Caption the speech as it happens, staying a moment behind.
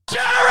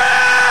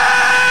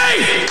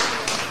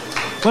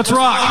Let's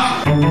rock!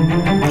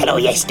 Hello,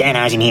 yes,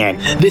 Danhausen here.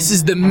 This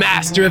is the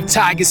master of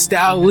Tiger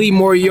Style, Lee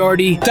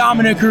Moriarty.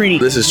 Dominic Carini.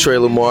 This is Trey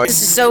Lamar. This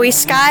is Zoe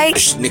Sky.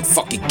 This is Nick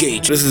fucking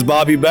Gage. This is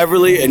Bobby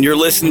Beverly, and you're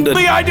listening to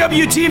the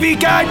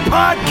IWTV Guide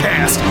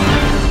Podcast.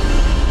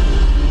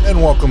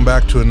 And welcome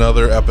back to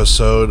another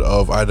episode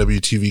of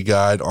IWTV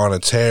Guide on a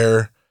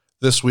Tear.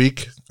 This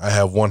week, I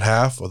have one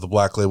half of the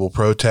Black Label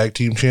Pro Tag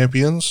Team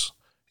Champions.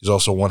 He's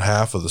also one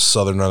half of the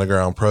Southern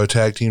Underground Pro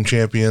Tag Team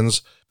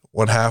Champions,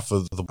 one half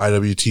of the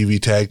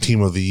IWTV Tag Team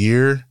of the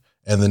Year,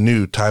 and the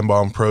new Time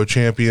Bomb Pro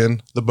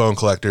Champion, the Bone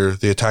Collector,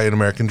 the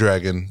Italian-American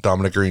Dragon,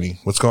 Dominic Carini.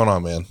 What's going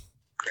on, man?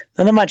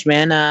 Nothing much,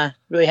 man.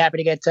 Really happy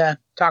to get to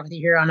talk with you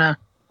here on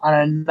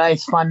a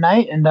nice, fun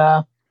night, and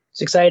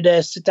just excited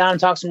to sit down and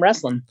talk some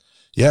wrestling.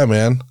 Yeah,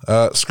 man.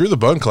 Screw the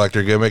Bone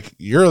Collector gimmick.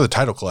 You're the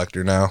title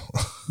collector now.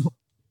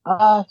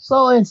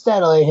 Slowly and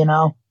steadily, you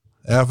know.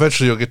 Yeah,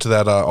 eventually you'll get to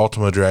that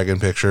Ultimo Dragon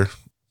picture.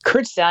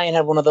 Curt Stallion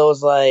had one of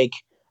those like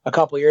a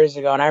couple years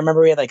ago, and I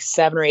remember we had like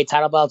 7 or 8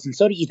 title belts, and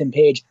so did Ethan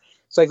Page.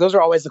 So like those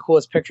are always the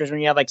coolest pictures when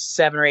you have like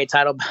 7 or 8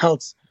 title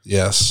belts.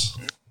 Yes.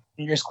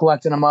 And you're just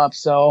collecting them up.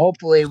 So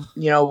hopefully,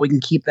 you know, we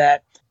can keep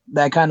that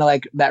kind of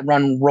like that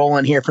run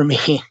rolling here for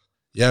me.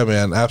 Yeah,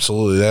 man,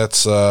 absolutely.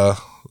 That's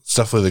it's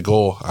definitely the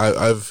goal.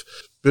 I've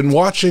been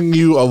watching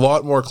you a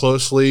lot more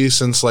closely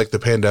since like the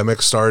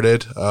pandemic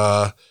started.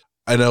 I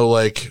know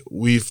like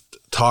we've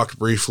talked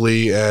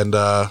briefly, and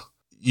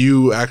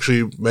you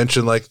actually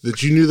mentioned like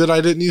that you knew that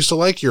I didn't used to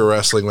like your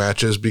wrestling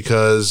matches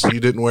because you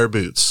didn't wear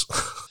boots.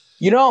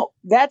 You know,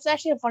 that's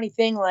actually a funny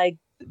thing. Like,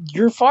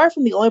 you're far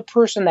from the only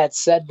person that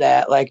said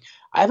that. Like,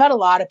 I've had a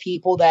lot of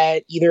people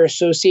that either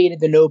associated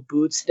the no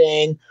boots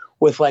thing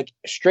with like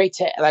a straight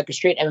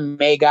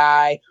MMA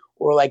guy,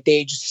 or like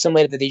they just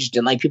assimilated that they just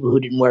didn't like people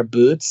who didn't wear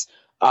boots.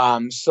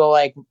 So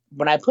like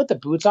when I put the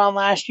boots on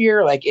last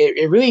year, like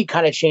it really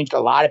kind of changed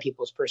a lot of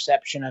people's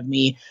perception of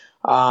me.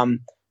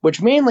 Which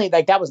mainly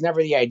like that was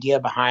never the idea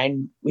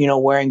behind, you know,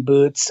 wearing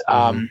boots.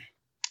 The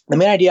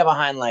main idea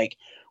behind like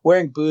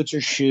wearing boots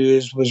or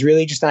shoes was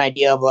really just an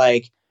idea of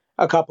like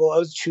it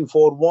was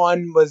twofold.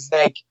 One was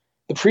like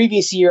the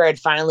previous year I'd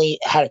finally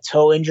had a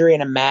toe injury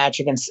in a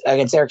match against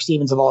Eric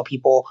Stevens of all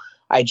people.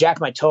 I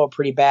jacked my toe up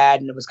pretty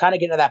bad, and it was kind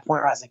of getting to that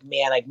point where I was like,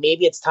 man, like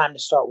maybe it's time to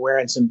start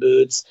wearing some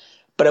boots.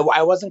 But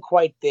I wasn't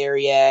quite there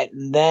yet.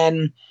 And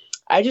then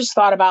I just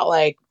thought about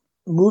like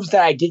moves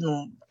that I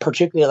didn't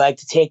particularly like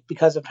to take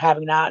because of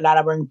having not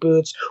wearing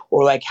boots,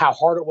 or like how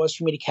hard it was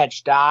for me to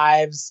catch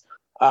dives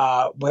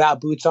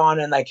without boots on,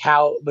 and like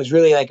how it was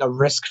really like a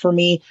risk for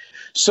me.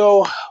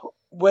 So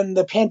when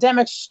the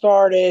pandemic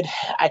started,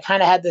 I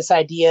kind of had this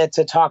idea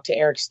to talk to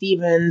Eric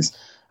Stevens,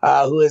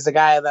 who is a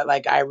guy that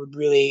like I would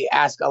really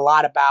ask a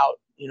lot about,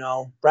 you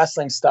know,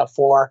 wrestling stuff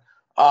for.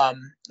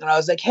 And I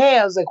was like,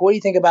 what do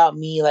you think about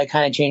me like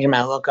kind of changing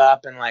my look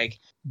up and like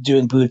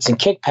doing boots and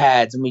kick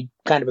pads? And we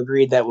kind of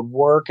agreed that would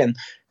work, and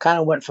kind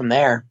of went from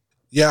there.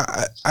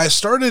 Yeah, I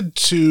started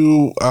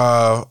to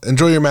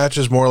enjoy your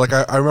matches more. Like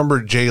I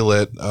remember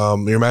J-Lit,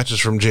 your matches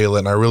from J-Lit,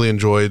 and I really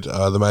enjoyed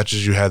the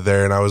matches you had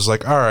there. And I was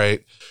like, all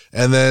right.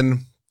 And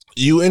then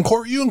you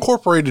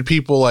incorporated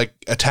people like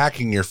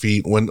attacking your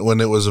feet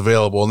when it was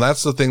available. And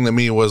that's the thing that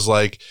me was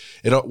like,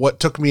 what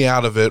took me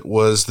out of it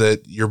was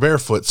that you're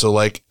barefoot. So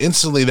like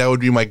instantly that would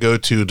be my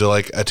go-to to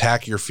like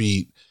attack your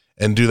feet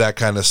and do that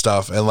kind of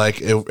stuff. And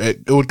like,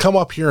 it would come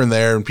up here and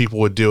there and people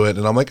would do it.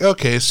 And I'm like,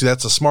 okay, see,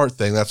 that's a smart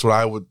thing.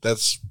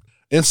 That's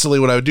instantly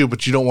what I would do,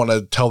 but you don't want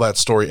to tell that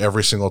story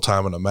every single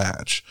time in a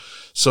match.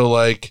 So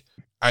like,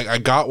 I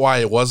got why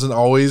it wasn't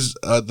always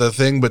the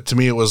thing, but to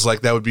me it was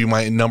like that would be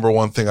my number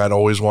one thing I'd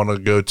always want to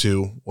go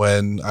to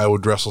when I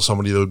would wrestle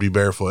somebody that would be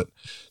barefoot.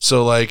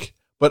 So like,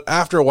 but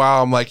after a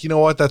while I'm like, you know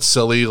what, that's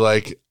silly.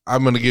 Like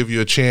I'm going to give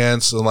you a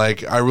chance. And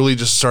like, I really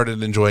just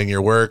started enjoying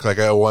your work. Like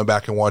I went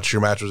back and watched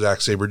your match with Zack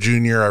Sabre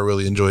Jr. I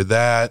really enjoyed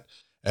that.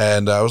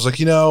 And I was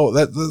like, you know,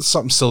 that's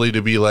something silly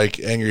to be like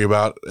angry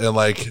about and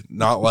like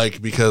not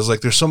like, because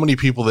like there's so many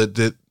people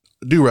that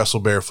do wrestle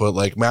barefoot.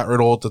 Like Matt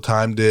Riddle at the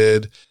time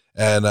did.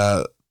 And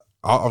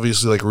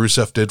obviously like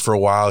Rusev did for a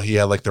while. He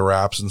had like the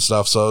wraps and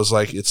stuff. So I was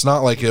like, it's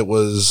not like it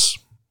was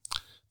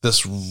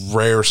this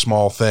rare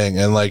small thing.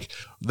 And like,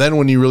 then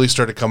when you really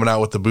started coming out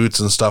with the boots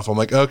and stuff, I'm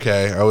like,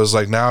 okay. I was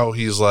like, now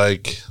he's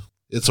like,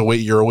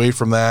 you're away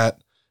from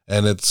that.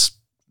 And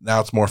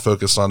now it's more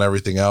focused on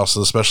everything else.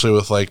 And especially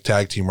with like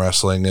tag team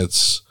wrestling,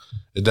 it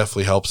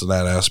definitely helps in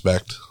that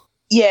aspect.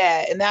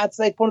 Yeah. And that's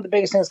like one of the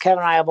biggest things Kevin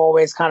and I have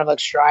always kind of like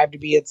strived to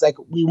be. It's like,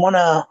 we want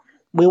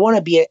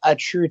to be a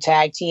true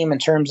tag team in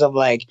terms of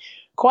like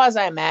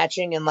quasi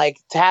matching, and like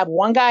to have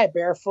one guy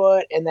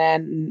barefoot and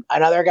then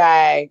another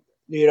guy,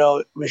 you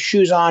know, with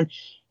shoes on,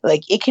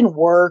 like it can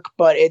work,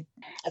 but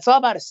it's all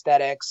about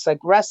aesthetics. Like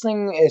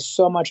wrestling is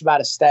so much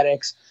about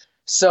aesthetics.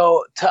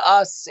 So to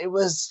us, it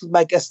was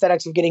like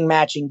aesthetics of getting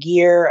matching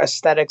gear,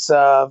 aesthetics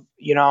of,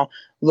 you know,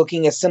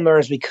 looking as similar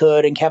as we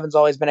could. And Kevin's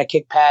always been a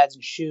kick pads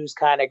and shoes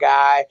kind of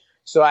guy.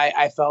 So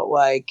I felt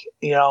like,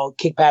 you know,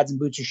 kick pads and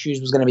boots or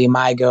shoes was going to be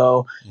my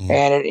go. Mm-hmm.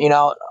 And, you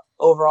know,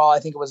 overall, I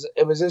think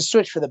it was a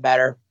switch for the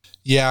better.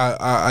 Yeah,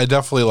 I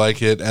definitely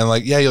like it. And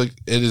like, yeah, like,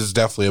 it is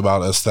definitely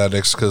about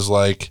aesthetics. Cause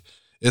like,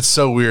 it's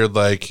so weird.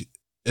 Like,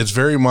 it's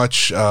very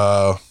much,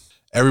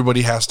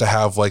 everybody has to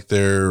have like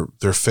their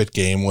fit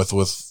game with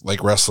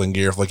like wrestling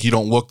gear. If like you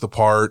don't look the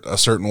part a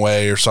certain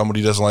way or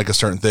somebody doesn't like a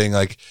certain thing,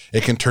 like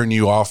it can turn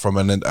you off from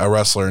a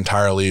wrestler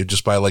entirely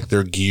just by like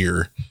their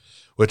gear,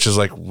 which is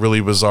like really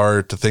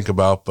bizarre to think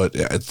about. But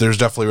there's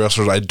definitely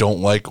wrestlers I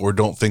don't like or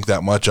don't think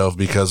that much of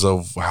because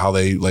of how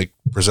they like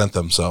present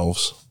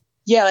themselves.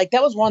 Yeah, like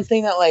that was one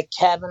thing that like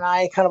Kev and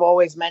I kind of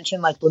always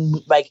mentioned, like when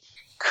like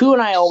Koo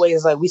and I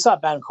always like we saw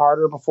Ben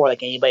Carter before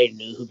like anybody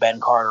knew who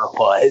Ben Carter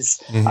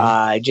was.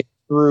 Just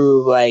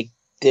through like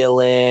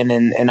Dylan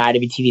and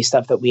IWTV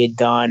stuff that we had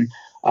done.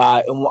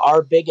 And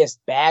our biggest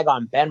bag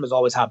on Ben was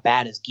always how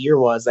bad his gear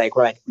was. Like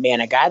we're like,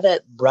 man, a guy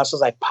that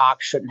wrestles like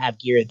Pac shouldn't have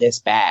gear this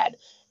bad.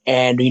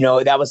 And you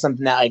know, that was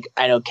something that like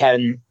I know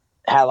Kevin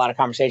had a lot of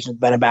conversations with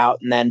Ben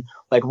about. And then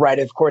like right,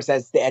 of course,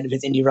 as the end of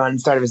his indie run,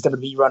 start of his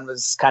WWE run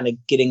was kind of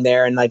getting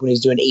there. And like when he was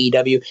doing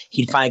AEW,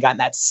 he'd finally gotten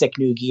that sick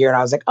new gear. And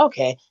I was like,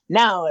 okay,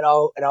 now it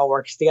all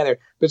works together.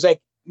 But it's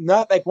like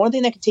not like one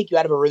thing that can take you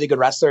out of a really good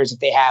wrestler is if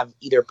they have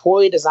either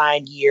poorly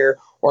designed gear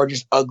or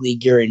just ugly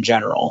gear in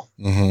general.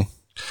 Mm-hmm.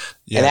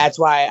 Yeah. And that's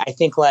why I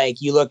think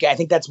like you look, I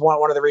think that's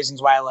one of the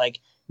reasons why like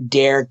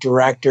Derek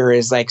Director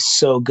is like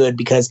so good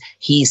because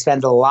he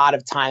spends a lot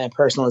of time and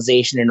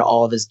personalization in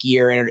all of his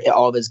gear and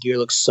all of his gear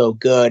looks so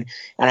good.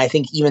 And I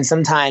think even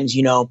sometimes,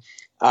 you know,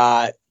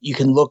 you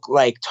can look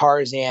like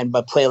Tarzan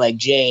but play like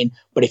Jane.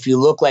 But if you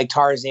look like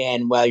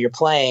Tarzan while you're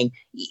playing,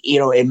 you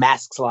know, it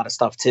masks a lot of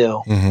stuff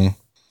too. Mm-hmm.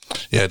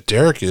 Yeah,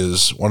 Derek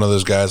is one of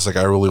those guys like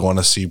I really want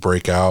to see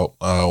break out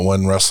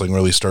when wrestling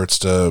really starts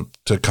to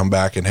come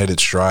back and hit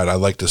its stride. I'd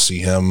like to see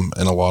him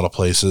in a lot of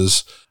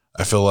places.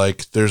 I feel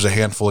like there's a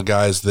handful of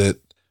guys that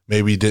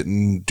maybe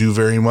didn't do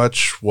very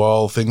much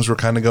while things were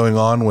kind of going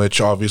on,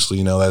 which obviously,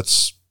 you know,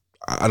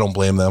 I don't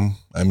blame them.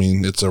 I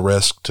mean, it's a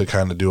risk to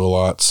kind of do a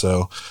lot.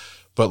 So,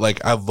 but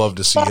like, I'd love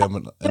to see him.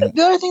 And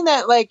the other thing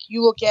that like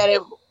you look at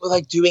it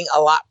like doing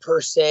a lot per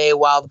se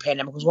while the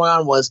pandemic was going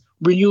on was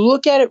when you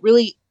look at it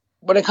really,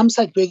 when it comes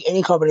to like big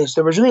indie companies,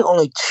 there was really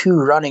only two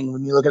running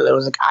when you look at it. It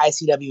was like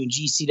ICW and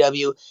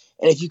GCW.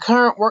 And if you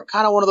weren't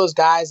kind of one of those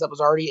guys that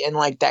was already in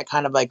like that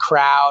kind of like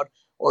crowd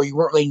or you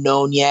weren't really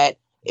known yet,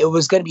 it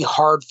was going to be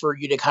hard for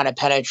you to kind of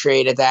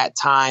penetrate at that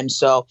time.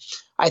 So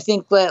I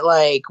think that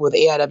like with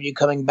AIW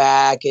coming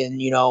back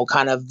and, you know,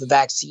 kind of the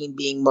vaccine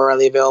being more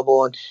readily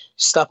available and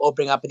stuff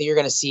opening up, I think you're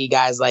going to see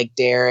guys like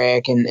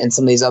Derek and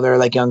some of these other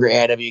like younger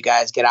AIW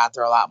guys get out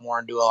there a lot more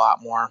and do a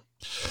lot more.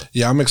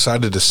 Yeah, I'm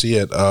excited to see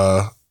it.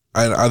 I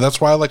that's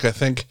why like I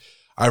think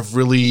I've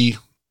really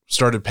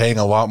started paying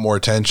a lot more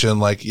attention.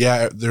 Like,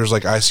 yeah, there's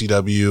like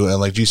ICW and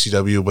like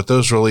GCW, but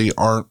those really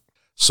aren't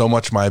so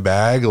much my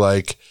bag.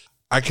 Like,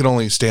 I can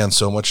only stand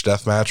so much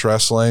deathmatch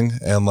wrestling,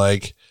 and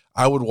like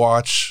I would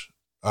watch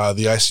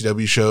the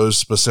ICW shows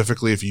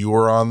specifically if you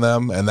were on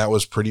them, and that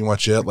was pretty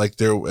much it. Like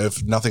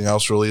if nothing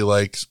else really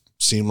like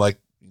seemed like,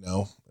 you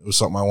know, it was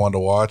something I wanted to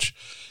watch.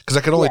 Because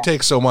I could only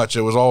take so much.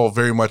 It was all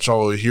very much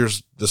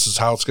this is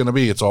how it's going to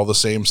be. It's all the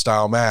same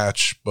style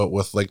match, but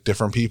with like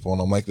different people.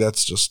 And I'm like,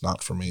 that's just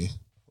not for me.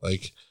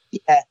 Like,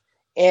 yeah.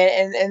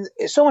 And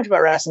so much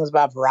about wrestling is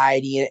about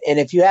variety. And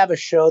if you have a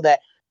show that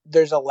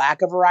there's a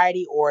lack of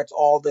variety or it's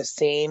all the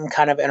same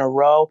kind of in a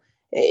row,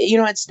 you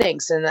know, it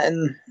stinks.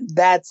 And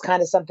that's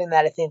kind of something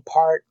that I think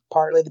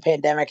partly the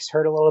pandemic has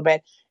hurt a little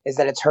bit is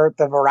that it's hurt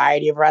the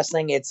variety of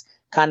wrestling. It's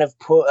kind of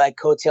put like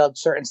coattailed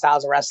certain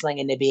styles of wrestling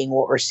into being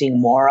what we're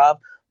seeing more of.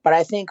 But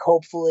I think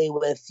hopefully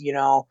with, you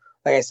know,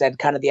 like I said,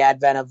 kind of the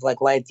advent of like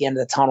light at the end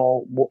of the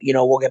tunnel,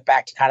 we'll get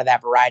back to kind of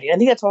that variety. And I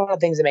think that's one of the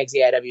things that makes the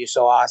AIW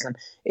so awesome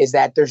is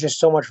that there's just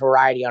so much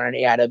variety on an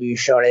AIW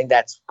show. And I think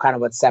that's kind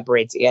of what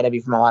separates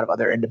AIW from a lot of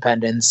other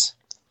independents.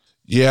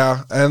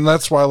 Yeah, and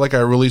that's why like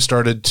I really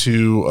started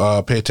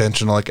to pay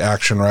attention to like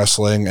Action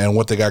Wrestling and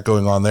what they got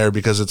going on there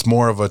because it's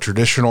more of a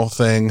traditional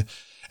thing.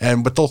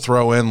 But they'll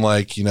throw in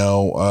like, you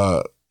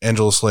know,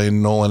 Angela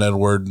Slane, Nolan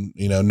Edward,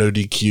 you know, no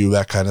DQ,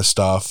 that kind of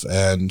stuff.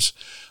 And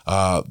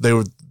they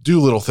would do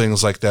little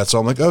things like that. So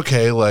I'm like,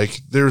 okay, like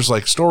there's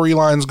like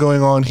storylines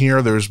going on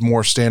here. There's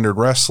more standard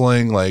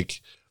wrestling. Like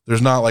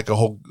there's not like a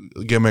whole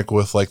gimmick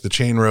with like the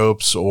chain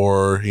ropes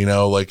or, you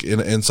know, like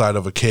inside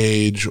of a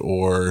cage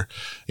or,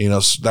 you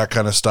know, that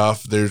kind of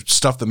stuff. There's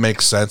stuff that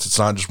makes sense. It's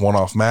not just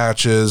one-off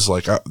matches.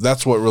 Like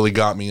that's what really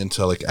got me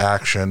into like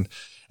Action.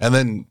 And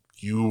then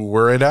you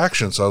were at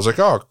Action. So I was like,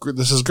 oh,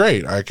 this is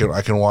great. I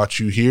can watch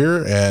you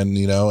here. And,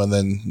 you know, and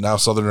then now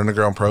Southern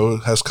Underground Pro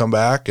has come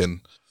back.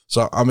 And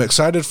so I'm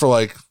excited for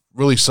like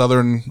really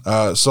Southern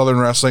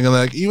wrestling. And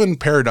like even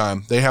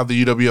Paradigm, they have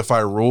the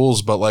UWFI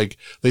rules, but like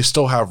they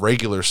still have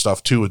regular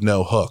stuff too with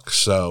no hooks.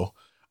 So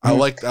I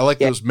like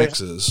those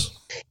mixes.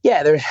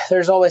 Yeah,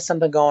 there's always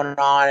something going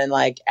on, and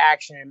like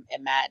Action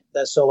and Matt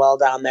does so well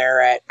down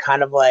there at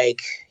kind of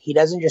like he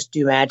doesn't just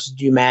do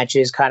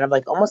matches, kind of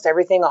like almost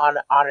everything on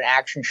an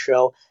Action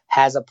show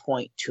has a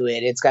point to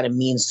it. It's got a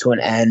means to an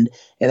end,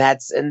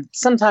 and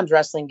sometimes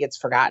wrestling gets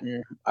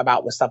forgotten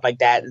about with stuff like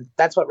that, and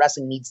that's what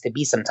wrestling needs to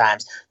be.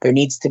 Sometimes there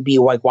needs to be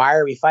like, why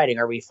are we fighting?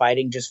 Are we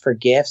fighting just for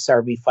gifts?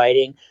 Are we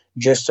fighting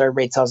just so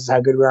everybody tells us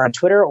how good we are on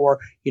Twitter? Or,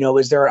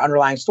 is there an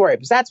underlying story?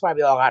 Because that's why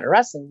we all got into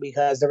wrestling,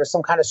 because there was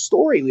some kind of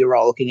story we were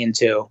all looking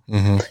into,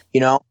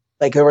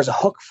 like there was a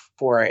hook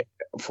for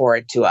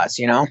it to us,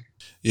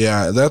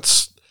 Yeah,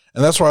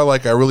 that's why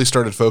I really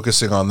started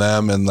focusing on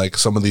them and like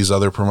some of these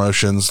other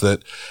promotions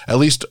that at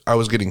least I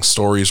was getting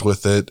stories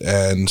with it,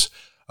 and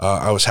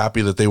I was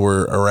happy that they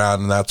were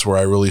around, and that's where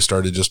I really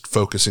started just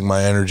focusing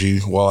my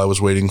energy while I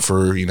was waiting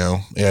for,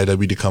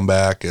 AIW to come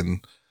back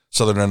and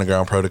Southern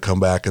Underground Pro to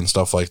come back and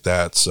stuff like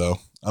that. So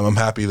I'm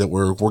happy that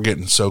we're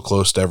getting so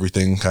close to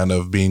everything kind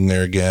of being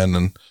there again.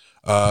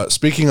 And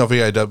speaking of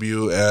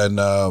AIW,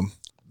 and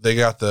they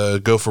got the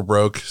Go for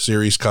Broke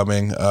series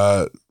coming.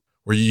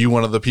 Were you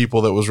one of the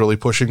people that was really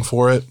pushing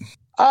for it?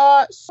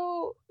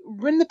 So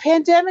when the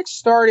pandemic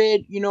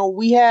started,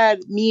 we had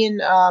me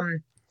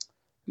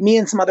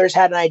and some others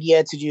had an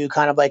idea to do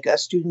kind of like a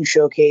student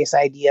showcase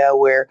idea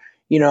where,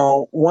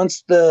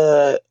 once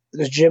the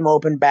gym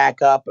opened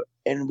back up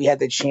and we had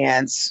the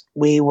chance,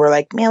 we were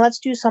like, man, let's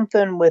do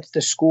something with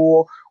the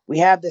school. We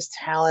have this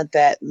talent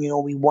that,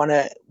 we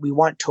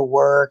want to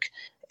work.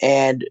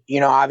 And,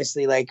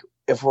 obviously, like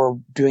if we're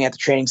doing it at the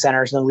training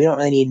centers, then we don't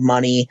really need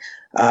money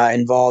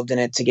involved in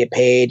it to get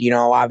paid.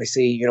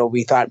 Obviously,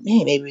 we thought,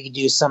 hey, maybe we could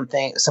do some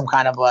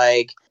kind of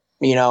like,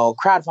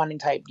 crowdfunding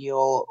type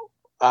deal,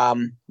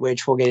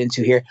 which we'll get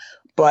into here.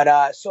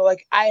 But so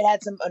like I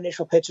had some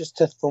initial pitches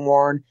to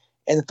Thorn.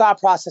 And the thought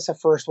process at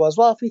first was,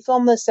 well, if we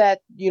film this at,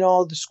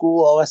 the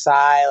school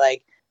OSI,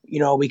 like,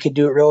 we could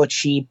do it real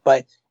cheap.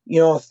 But,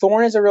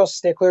 Thorne is a real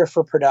stickler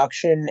for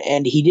production,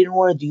 and he didn't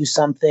want to do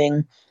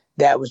something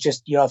that was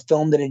just,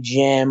 filmed in a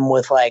gym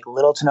with like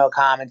little to no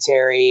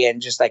commentary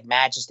and just like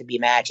matches to be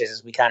matches,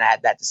 as we kind of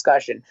had that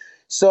discussion.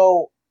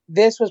 So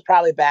this was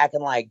probably back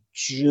in like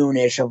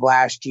June-ish of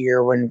last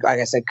year when, like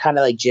I said, kind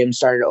of like gyms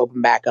started to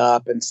open back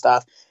up and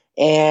stuff.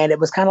 And it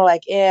was kind of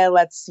like,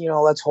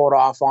 let's hold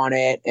off on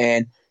it.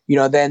 And,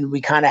 then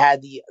we kind of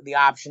had the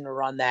option to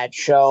run that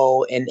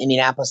show in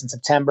Indianapolis in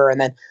September. And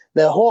then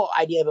the whole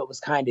idea of it was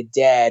kind of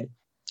dead.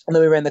 And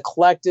then we ran the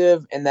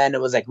collective, and then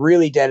it was like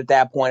really dead at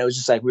that point. It was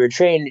just like we were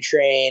training to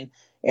train.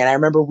 And I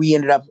remember we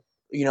ended up,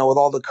 with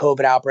all the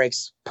COVID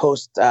outbreaks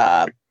with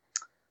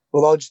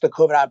all just the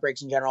COVID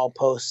outbreaks in general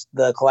post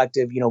the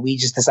collective, we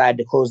just decided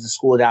to close the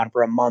school down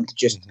for a month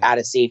just out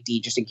of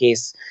safety, just in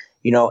case,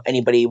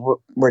 anybody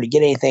were to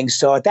get anything.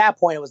 So at that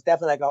point, it was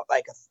definitely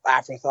like a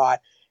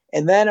afterthought.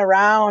 And then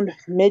around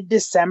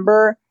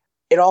mid-December,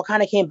 it all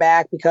kind of came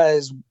back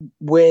because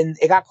when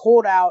it got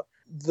cold out,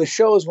 the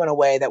shows went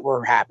away that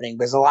were happening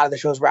because a lot of the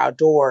shows were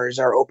outdoors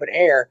or open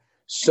air.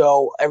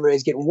 So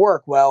everybody's getting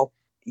work. Well,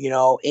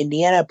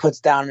 Indiana puts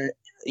down,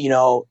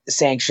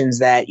 sanctions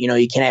that,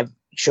 you can't have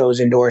shows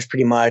indoors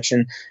pretty much,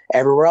 and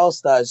everywhere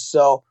else does.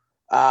 So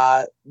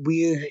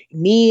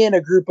me and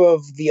a group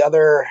of the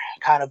other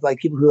kind of like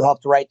people who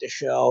helped write the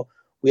show,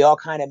 we all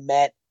kind of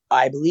met,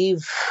 I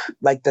believe,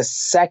 like the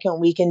second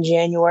week in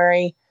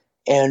January,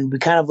 and we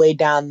kind of laid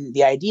down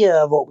the idea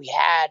of what we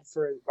had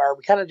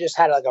we kind of just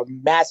had like a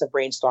massive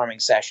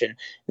brainstorming session.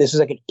 This was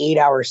like an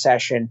 8-hour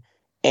session,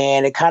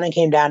 and it kind of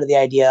came down to the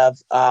idea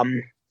of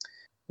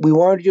we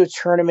wanted to do a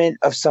tournament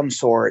of some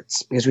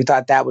sorts because we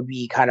thought that would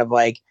be kind of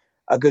like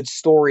a good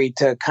story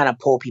to kind of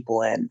pull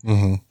people in.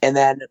 Mm-hmm. And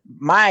then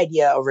my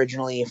idea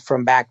originally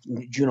from back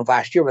in June of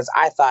last year was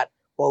I thought,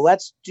 well,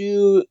 let's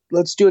do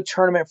a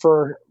tournament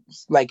for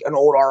like an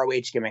old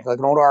ROH gimmick. Like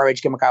an old ROH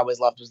gimmick I always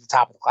loved was the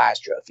top of the class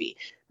trophy,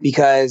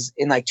 because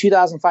in like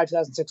 2005,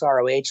 2006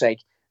 ROH, like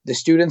the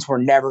students were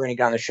never going to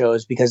get on the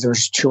shows because there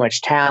was too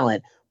much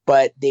talent,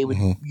 but they would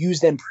use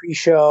them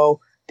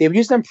pre-show. They would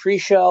use them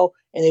pre-show,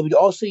 and they would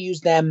also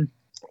use them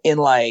in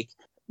like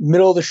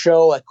middle of the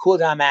show, like cool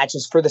down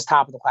matches for this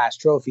top of the class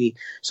trophy.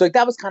 So like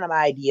that was kind of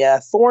my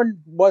idea. Thorne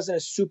wasn't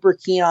a super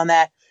keen on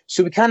that.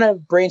 So we kind of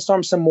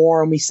brainstormed some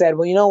more, and we said,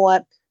 well, you know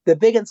what? The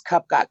Big Uns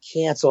Cup got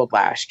canceled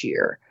last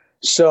year.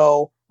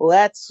 So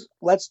let's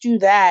do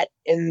that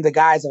in the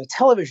guise of a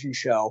television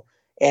show.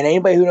 And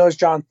anybody who knows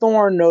John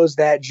Thorne knows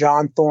that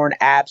John Thorne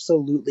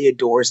absolutely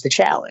adores the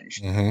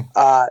challenge. Mm-hmm.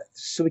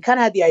 So we kind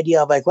of had the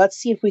idea of like, let's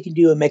see if we can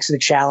do a mix of the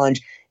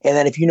challenge. And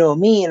then if you know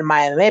me and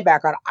my MMA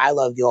background, I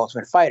love The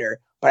Ultimate Fighter,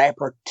 but I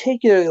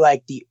particularly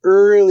like the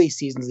early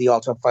seasons of The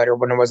Ultimate Fighter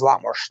when there was a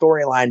lot more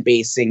storyline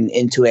basing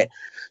into it.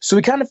 So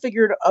we kind of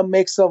figured a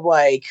mix of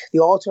like The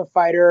Ultimate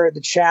Fighter, the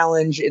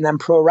challenge, and then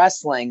pro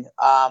wrestling,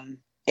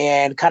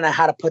 and kind of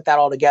how to put that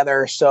all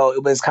together. So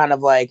it was kind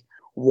of like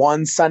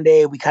one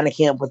Sunday we kind of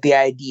came up with the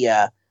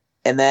idea,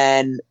 and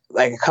then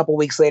like a couple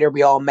weeks later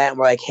we all met and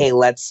we're like, hey,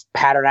 let's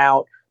pattern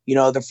out,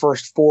 the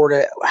first 4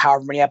 to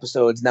however many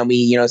episodes. And then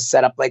we,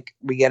 set up, like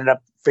we ended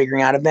up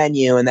figuring out a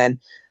venue, and then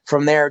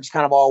from there, it just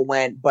kind of all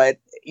went. But,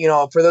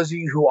 for those of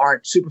you who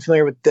aren't super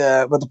familiar with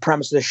the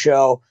premise of the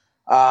show,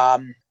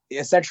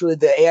 essentially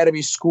the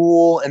AIW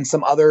school and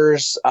some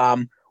others,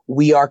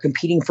 we are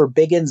competing for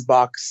Biggins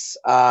bucks.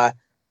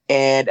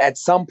 And at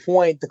some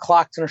point, the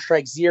clock's going to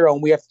strike 0,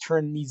 and we have to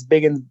turn these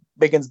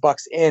Biggins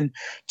bucks in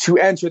to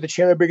enter the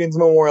Chandler Biggins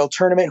Memorial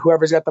Tournament.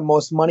 Whoever's got the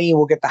most money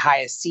will get the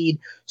highest seed,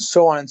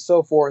 so on and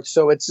so forth.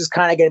 So it's just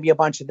kind of going to be a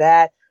bunch of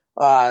that,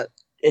 and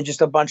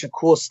just a bunch of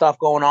cool stuff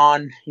going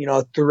on,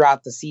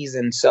 throughout the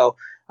season. So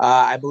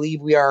I believe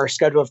we are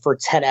scheduled for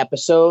 10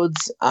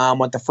 episodes,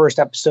 with the first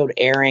episode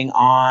airing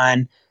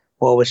on,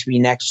 which will be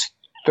next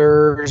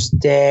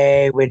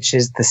Thursday, which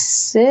is the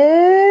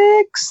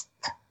 6th.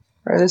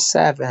 Or the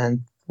 7th,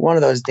 one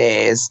of those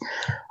days.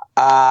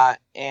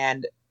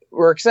 And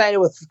we're excited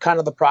with kind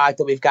of the product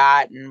that we've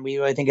got, and we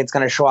really think it's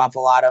going to show off a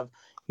lot of,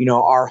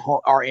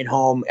 our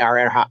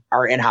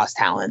in-house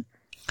talent.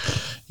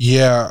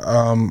 Yeah,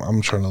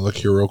 I'm trying to look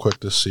here real quick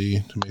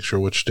to make sure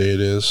which day it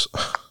is.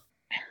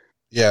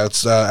 Yeah,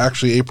 it's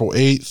actually April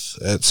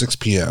 8th at 6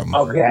 p.m.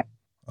 Okay.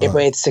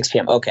 April 8th, 6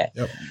 p.m. Okay.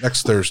 Yep,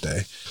 next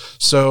Thursday.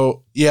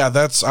 So yeah,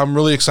 I'm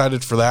really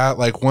excited for that.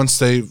 Like once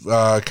they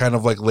kind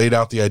of like laid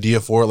out the idea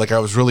for it, like I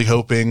was really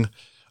hoping,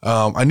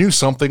 I knew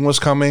something was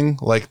coming.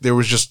 Like there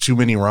was just too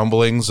many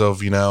rumblings of,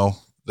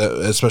 that,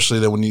 especially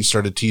that when you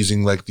started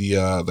teasing like the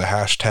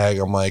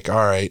hashtag, I'm like,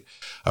 all right.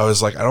 I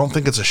was like, I don't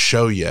think it's a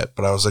show yet,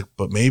 but I was like,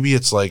 but maybe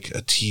it's like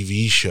a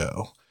TV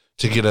show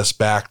to get us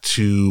back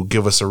to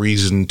give us a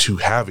reason to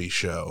have a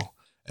show.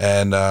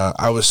 And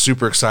I was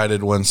super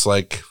excited once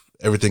like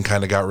everything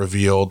kind of got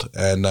revealed,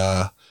 and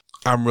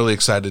I'm really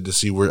excited to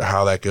see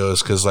how that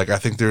goes, because like I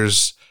think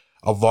there's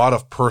a lot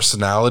of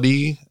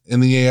personality in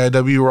the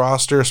AIW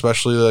roster,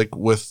 especially like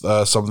with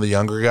some of the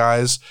younger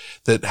guys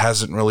that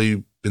hasn't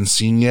really been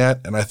seen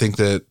yet, and I think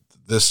that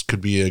this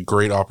could be a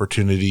great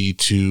opportunity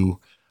to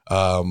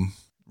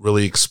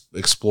really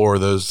explore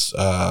those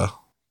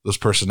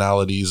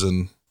personalities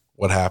and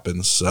what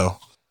happens. So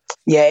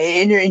yeah,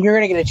 and you're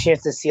gonna get a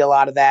chance to see a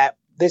lot of that.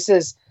 This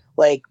is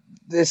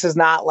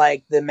not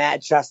like the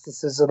Matt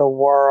Justices of the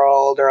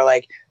world or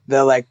like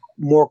the like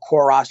more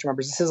core roster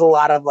members. This is a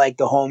lot of like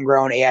the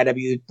homegrown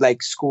AIW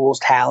like schools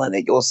talent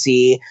that you'll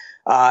see.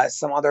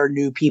 Some other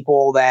new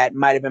people that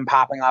might have been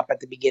popping up at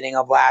the beginning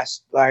of at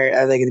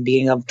the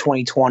beginning of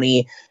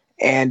 2020.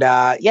 And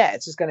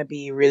it's just going to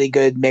be a really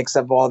good mix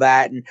of all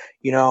that. And,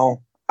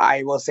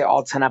 I will say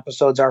all 10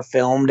 episodes are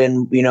filmed,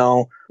 and,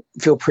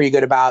 feel pretty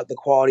good about the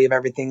quality of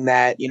everything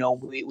that,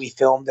 we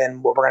filmed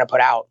and what we're going to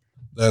put out.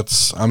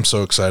 I'm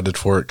so excited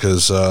for it,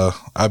 because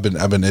I've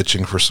been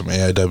itching for some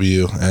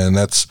AIW, and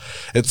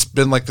it's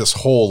been like this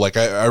whole, like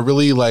I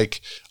really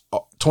like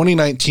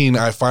 2019.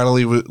 I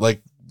finally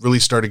really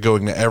started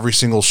going to every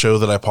single show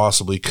that I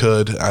possibly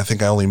could. I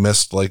think I only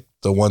missed like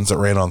the ones that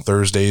ran on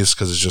Thursdays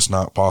because it's just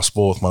not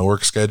possible with my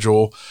work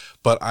schedule.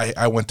 But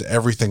I went to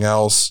everything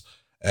else,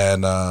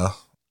 and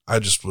I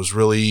just was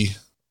really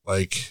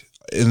like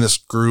in this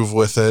groove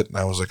with it. And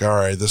I was like, all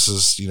right, this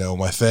is,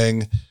 my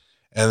thing.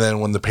 And then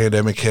when the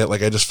pandemic hit,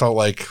 like I just felt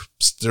like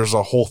there's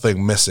a whole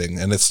thing missing,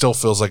 and it still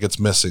feels like it's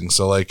missing.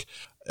 So like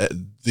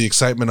the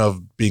excitement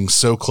of being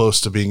so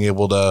close to being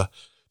able to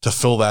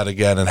fill that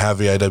again and have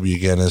AIW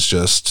again is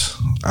just,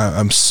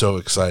 I'm so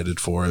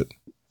excited for it.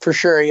 For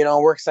sure,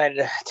 we're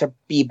excited to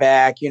be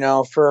back.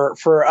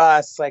 For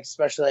us, like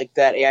especially like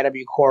that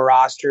AIW core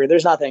roster,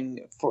 there's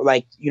nothing for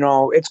like,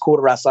 it's cool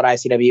to wrestle at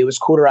ICW. It was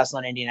cool to wrestle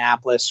in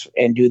Indianapolis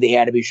and do the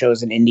AIW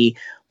shows in Indy,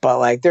 but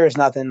like there's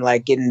nothing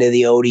like getting to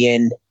the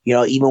Odeon,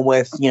 even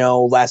with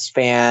less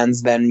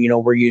fans than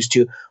we're used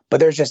to.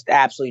 But there's just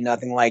absolutely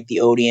nothing like the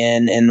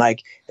Odeon, and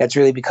like that's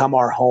really become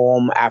our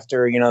home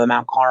after the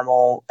Mount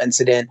Carmel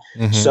incident.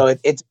 Mm-hmm. So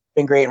it's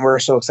been great, and we're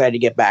so excited to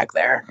get back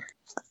there.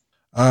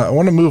 I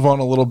want to move on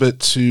a little bit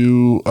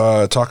to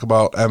talk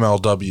about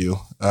MLW,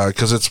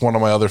 because it's one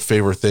of my other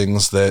favorite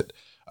things that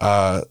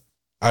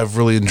I've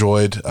really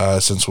enjoyed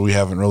since we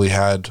haven't really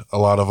had a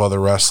lot of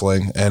other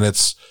wrestling. And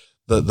it's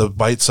the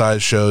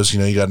bite-sized shows.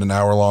 You got an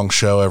hour-long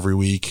show every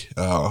week,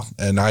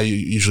 and I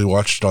usually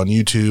watch it on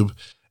YouTube,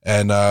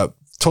 and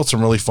told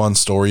some really fun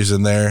stories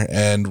in there.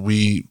 And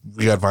we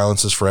got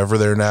Violence is Forever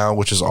there now,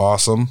 which is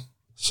awesome.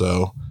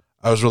 So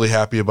I was really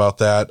happy about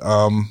that.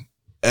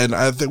 And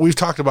I think we've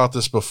talked about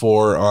this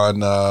before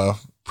on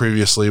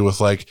previously with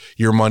like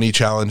your money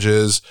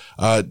challenges.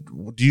 Are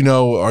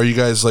you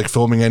guys like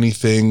filming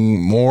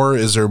anything more?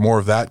 Is there more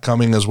of that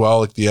coming as well,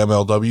 like the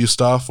MLW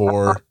stuff,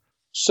 or?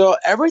 So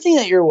everything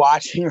that you're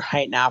watching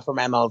right now from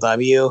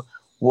MLW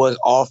was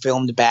all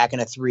filmed back in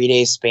a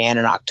 3-day span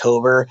in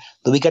October.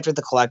 The week after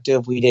the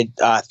Collective, we did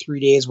 3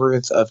 days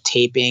worth of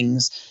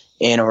tapings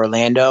in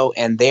Orlando,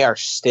 and they are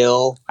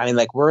still, they're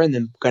going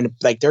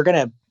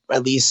to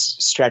at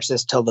least stretch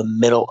this till the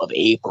middle of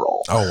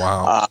April. Oh,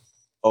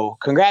 wow.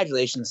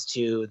 Congratulations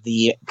to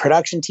the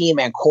production team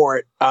and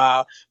Court,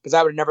 because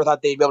I would have never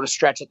thought they'd be able to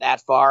stretch it that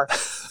far.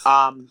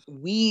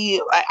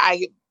 We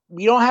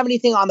don't have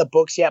anything on the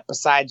books yet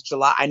besides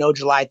July. I know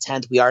July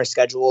 10th we are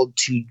scheduled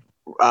to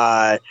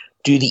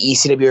do the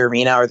ECW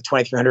arena or the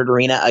 2300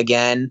 arena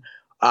again.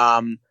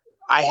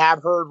 I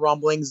have heard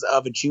rumblings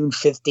of a June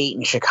 5th date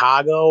in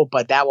Chicago,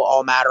 but that will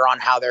all matter on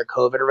how their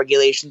COVID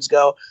regulations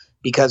go.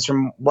 Because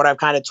from what I've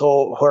kind of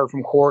heard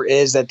from Court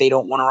is that they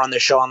don't want to run the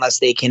show unless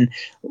they can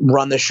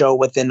run the show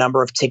with the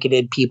number of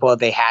ticketed people that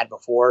they had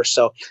before.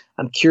 So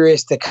I'm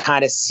curious to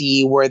kind of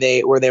see where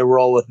they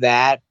roll with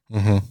that.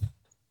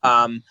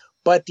 Mm-hmm.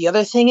 But the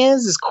other thing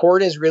is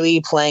Court is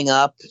really playing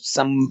up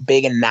some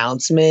big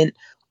announcement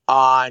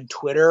on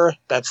Twitter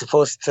that's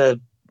supposed to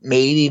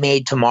maybe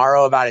made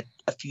tomorrow about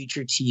a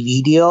future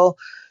TV deal.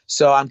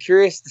 So I'm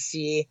curious to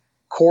see.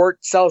 Court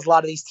sells a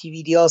lot of these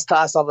TV deals to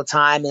us all the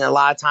time, and a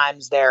lot of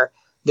times they're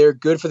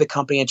good for the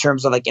company in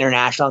terms of like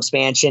international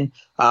expansion.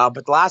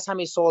 But the last time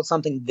he sold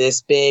something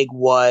this big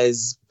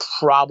was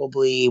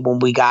probably when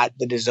we got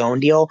the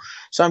DAZN deal.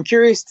 So I'm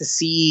curious to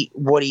see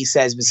what he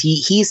says, because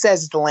he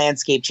says it's the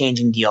landscape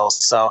changing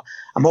deals. So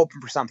I'm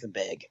hoping for something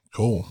big.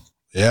 Cool.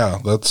 Yeah,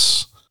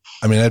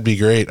 that'd be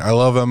great. I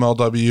love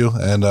MLW,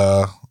 and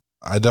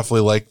I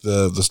definitely like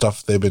the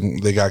stuff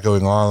they got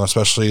going on,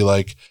 especially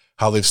like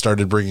how they've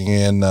started bringing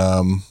in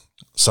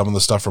some of the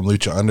stuff from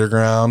Lucha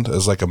Underground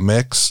as like a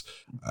mix.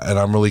 And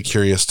I'm really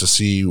curious to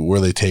see where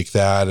they take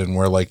that and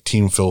where like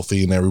Team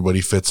Filthy and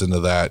everybody fits into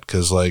that.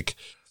 Cause like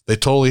they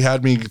totally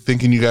had me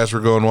thinking you guys were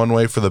going one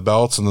way for the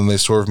belts, and then they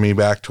swerved me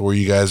back to where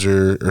you guys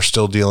are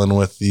still dealing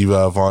with the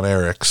Von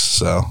Erichs.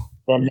 So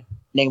the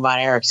Nick Von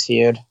Erichs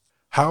feud.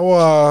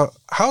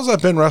 How's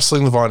that been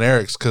wrestling the Von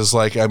Erichs? Cause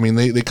like, I mean,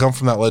 they come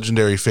from that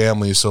legendary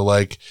family. So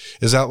like,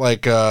 is that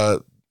like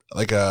a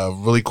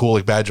really cool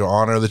like badge of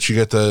honor that you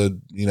get to,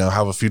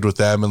 have a feud with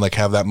them and like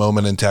have that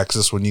moment in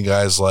Texas when you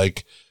guys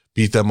like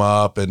beat them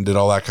up and did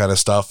all that kind of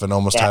stuff and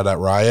almost had that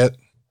riot?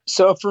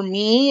 So for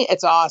me,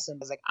 it's awesome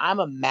because like I'm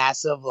a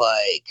massive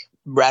like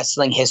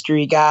wrestling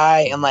history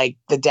guy, and like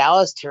the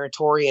Dallas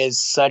territory is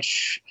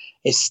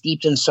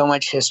steeped in so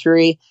much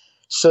history.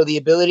 So the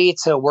ability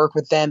to work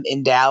with them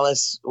in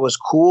Dallas was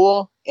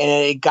cool, and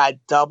it got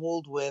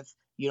doubled with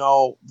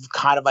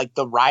kind of like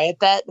the riot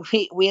that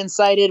we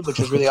incited, which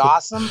was really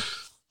awesome.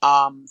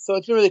 So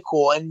it's been really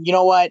cool. And you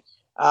know what?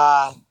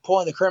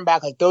 Pulling the curtain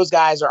back, like those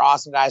guys are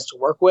awesome guys to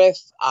work with.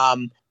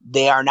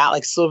 They are not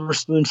like silver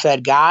spoon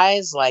fed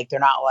guys. Like they're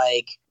not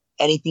like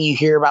anything you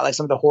hear about like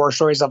some of the horror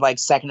stories of like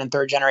second and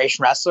third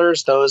generation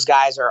wrestlers. Those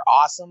guys are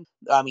awesome.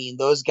 I mean,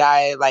 those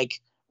guys like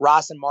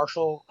Ross and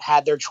Marshall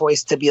had their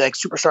choice to be like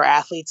superstar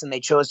athletes, and they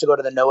chose to go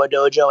to the Noah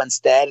Dojo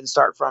instead and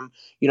start from,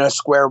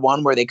 square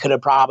one, where they could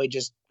have probably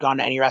just gone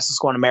to any wrestling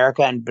school in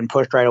America and been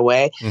pushed right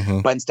away.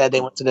 Mm-hmm. But instead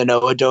they went to the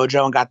Noah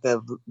Dojo and got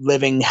the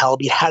living hell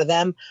beat out of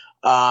them.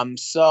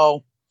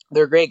 So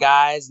they're great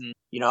guys. And,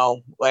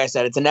 like I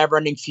said, it's a never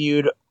ending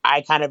feud. I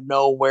kind of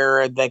know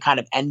where the kind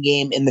of end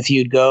game in the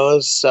feud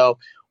goes. So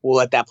we'll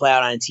let that play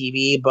out on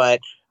TV, but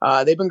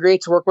they've been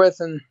great to work with,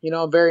 and,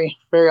 very,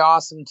 very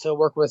awesome to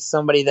work with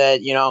somebody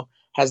that,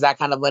 has that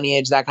kind of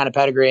lineage, that kind of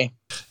pedigree.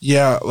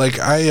 Yeah. Like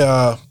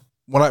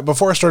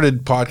before I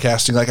started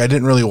podcasting, like I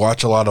didn't really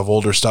watch a lot of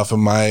older stuff,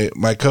 and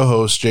my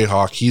co-host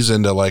Jayhawk, he's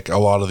into like a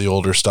lot of the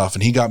older stuff,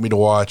 and he got me to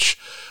watch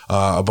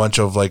a bunch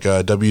of like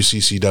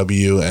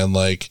WCCW, and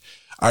like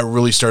I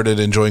really started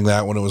enjoying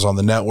that when it was on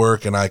the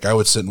network, and like I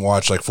would sit and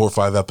watch like 4 or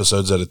 5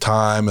 episodes at a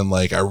time, and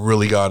like I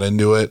really got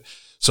into it.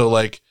 So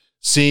like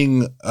seeing,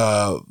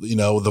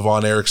 the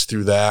Von Erichs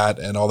through that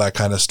and all that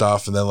kind of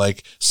stuff. And then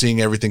like seeing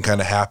everything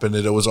kind of happen.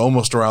 It was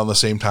almost around the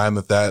same time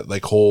that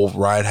like whole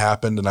ride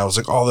happened. And I was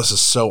like, oh, this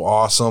is so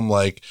awesome.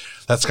 Like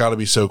that's gotta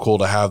be so cool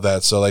to have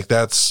that. So like,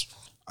 that's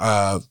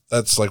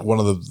like one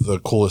of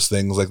the coolest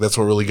things. Like that's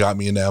what really got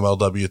me into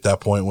MLW at that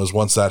point, was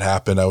once that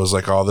happened, I was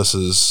like, oh,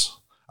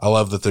 I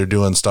love that they're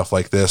doing stuff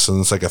like this. And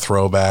it's like a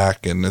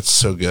throwback, and it's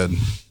so good.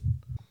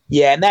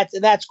 Yeah, and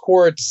that's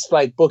Court's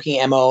like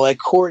booking MO. Like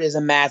Court is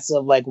a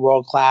massive like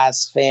world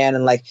class fan,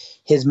 and like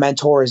his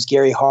mentor is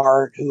Gary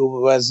Hart,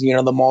 who was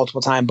the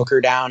multiple time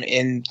booker down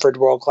for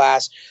world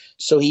class.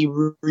 So he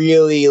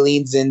really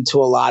leans into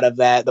a lot of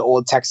that, the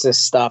old Texas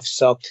stuff.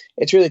 So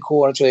it's really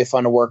cool, and it's really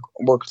fun to work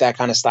with that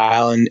kind of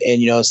style, and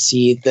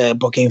see the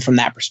booking from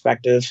that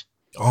perspective.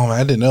 Oh, man,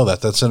 I didn't know that.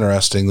 That's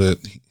interesting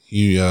that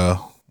he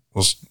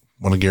was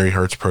one of Gary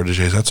Hart's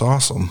proteges. That's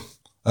awesome.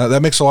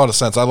 That makes a lot of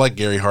sense. I like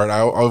Gary Hart.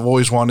 I've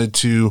always wanted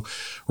to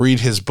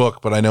read his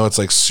book, but I know it's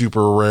like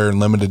super rare and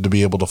limited to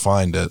be able to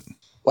find it.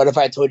 What if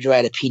I told you I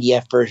had a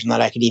PDF version that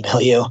I could email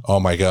you?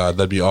 Oh my God,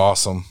 that'd be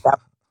awesome. That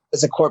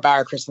was a Court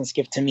Bauer Christmas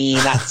gift to me.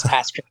 That's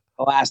past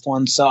the last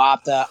one, so I'll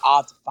have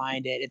to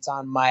find it. It's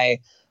on my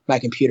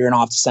computer, and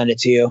I'll have to send it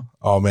to you.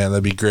 Oh man,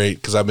 that'd be great,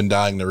 because I've been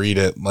dying to read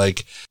it.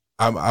 Like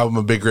I'm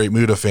a big Great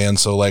Muta fan,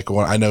 so like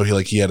when I know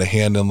he had a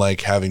hand in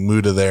like having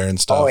Muta there and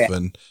stuff. Oh, yeah.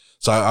 And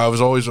so I was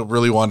always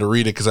really wanted to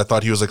read it because I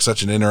thought he was like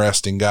such an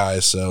interesting guy.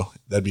 So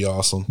that'd be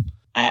awesome.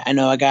 I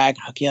know a guy I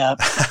can hook you up.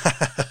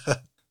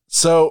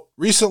 So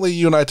recently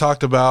you and I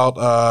talked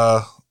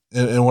about,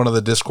 in one of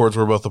the Discords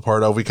we're both a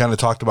part of, we kind of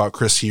talked about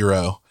Chris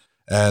Hero.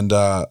 And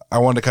I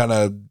wanted to kind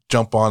of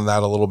jump on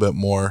that a little bit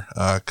more,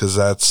 because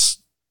that's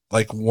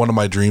like one of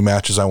my dream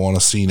matches I want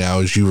to see now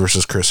is you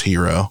versus Chris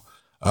Hero.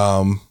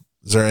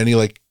 is there any,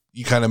 like,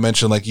 you kind of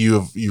mentioned like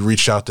you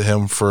reached out to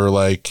him for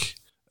like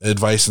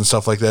advice and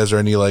stuff like that. Is there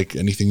any like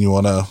anything you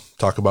want to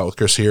talk about with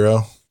Chris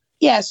Hero?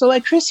 Yeah, so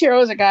like Chris Hero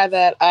is a guy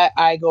that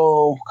I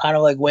go kind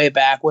of like way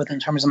back with in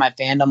terms of my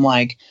fandom.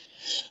 Like,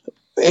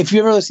 if you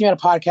ever listen to me on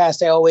a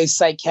podcast, I always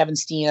cite Kevin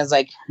Steen as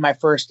like my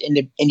first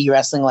indie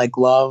wrestling like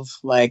love.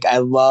 Like, I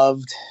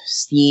loved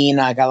Steen,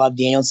 like I loved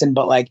Danielson,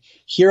 but like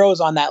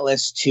Hero's on that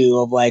list too,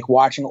 of like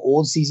watching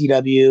old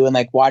CZW and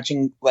like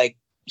watching like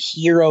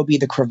Hero be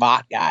the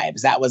cravat guy,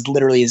 because that was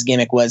literally his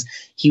gimmick, was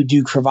he would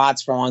do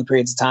cravats for long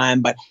periods of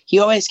time. But he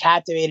always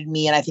captivated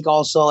me, and I think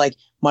also like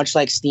much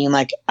like Steen,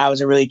 like I was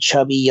a really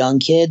chubby young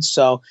kid,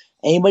 so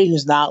anybody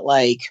who's not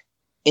like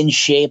in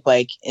shape,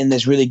 like and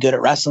is really good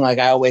at wrestling, like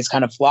I always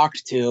kind of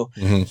flocked to.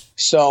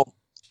 So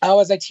I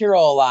always liked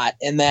Hero a lot,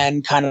 and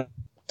then kind of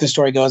the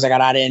story goes, I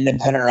got out of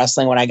independent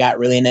wrestling when I got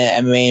really into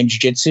MMA and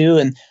jiu-jitsu,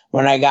 and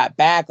when I got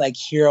back, like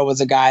Hero was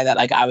a guy that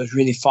like I was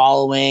really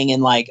following,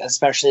 and like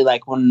especially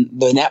like when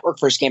the network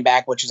first came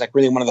back, which is like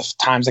really one of the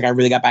times like I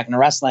really got back into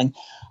wrestling,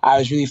 I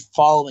was really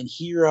following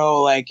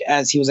Hero like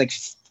as he was like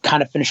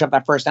kind of finish up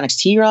that first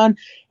NXT run,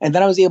 and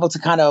then I was able to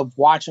kind of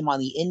watch him on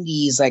the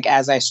indies like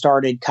as I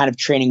started kind of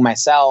training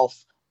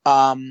myself,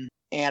 and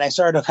I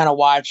started to kind of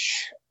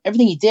watch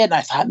everything he did, and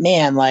I thought,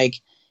 man, like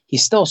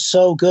he's still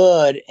so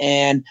good.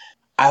 And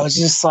I was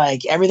just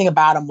like, everything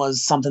about him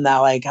was something that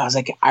like, I was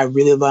like, I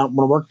really want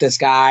to work this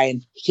guy.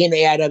 And he came to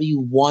AIW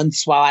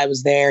once while I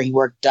was there. He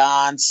worked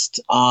Donst.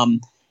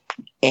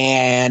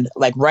 And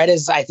like, right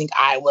as I think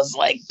I was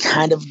like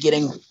kind of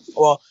getting,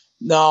 well,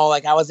 no,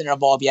 like I wasn't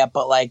involved yet,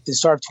 but like the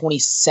start of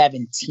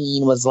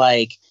 2017 was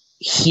like,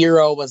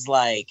 Hero was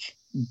like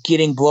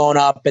getting blown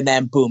up, and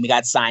then boom, he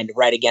got signed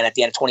right again at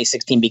the end of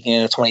 2016,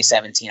 beginning of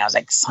 2017. I was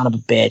like, son of a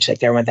bitch, like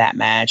there went that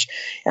match.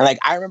 And like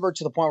I remember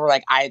to the point where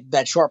like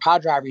that short power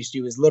driver used to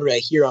do was literally a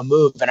Hero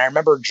move. And I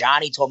remember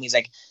Johnny told me, he's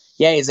like,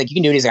 yeah, he's like, you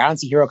can do it. He's like, I don't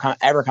see Hero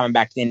ever coming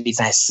back to the Indies.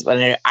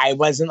 And I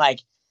wasn't like,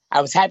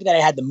 I was happy that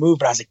I had the move,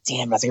 but I was like,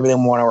 damn, I was like, I really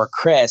want to work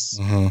Chris.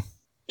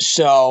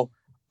 So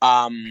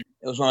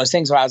it was one of those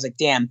things where I was like,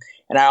 damn.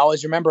 And I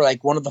always remember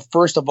like one of the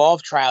first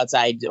Evolve tryouts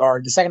or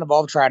the second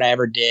Evolve tryout I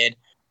ever did,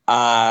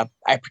 I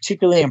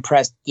particularly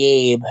impressed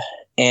Gabe,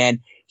 and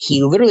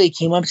he literally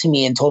came up to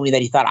me and told me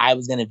that he thought I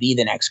was going to be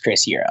the next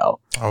Chris Hero.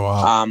 Oh,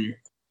 wow.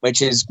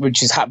 Which is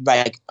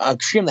like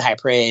extremely high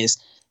praise.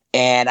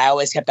 And I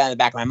always kept that in the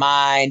back of my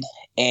mind.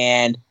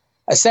 And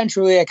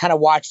essentially I kind of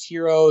watched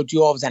Hero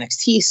do all of his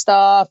NXT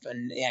stuff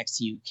and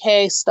NXT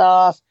UK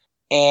stuff.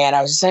 And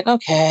I was just like,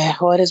 okay,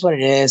 well, it is what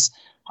it is.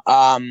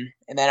 And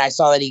then I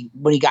saw that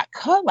when he got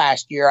cut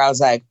last year, I was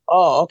like,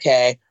 oh,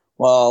 okay,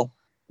 well,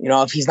 you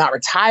know, if he's not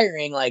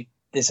retiring, like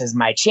this is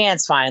my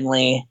chance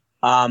finally.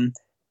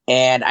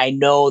 And I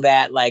know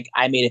that like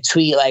I made a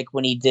tweet like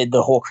when he did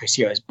the whole Chris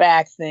Hero's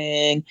back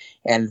thing,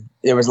 and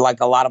there was like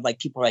a lot of like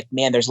people were like,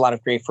 man, there's a lot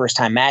of great first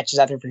time matches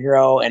out there for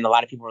Hero, and a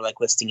lot of people were like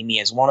listing me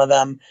as one of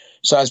them.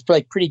 So I was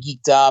like pretty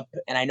geeked up,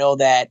 and I know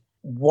that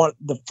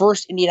the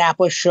first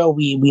Indianapolis show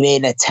we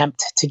made an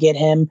attempt to get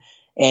him,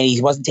 and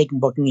he wasn't taking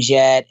bookings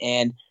yet,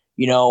 and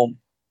you know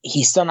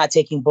he's still not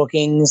taking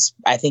bookings.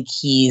 I think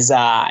he's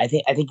I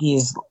think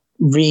he's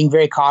being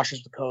very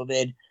cautious with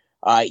COVID.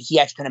 He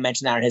actually kind of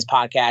mentioned that on his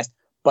podcast.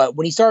 But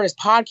when he started his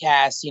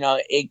podcast, you know,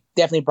 it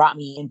definitely brought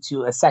me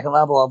into a second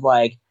level of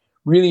like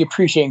really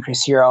appreciating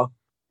Chris Hero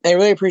and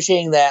really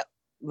appreciating that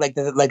like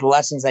the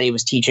lessons that he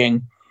was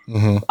teaching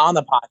on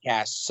the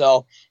podcast.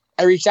 So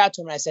I reached out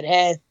to him and I said,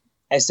 hey,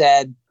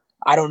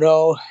 I don't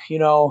know, you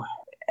know,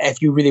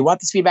 if you really want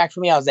this feedback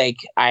from me. I was like,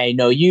 I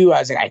know you. I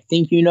was like, I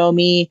think you know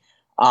me.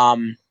 I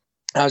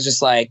was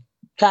just like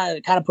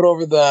kind of put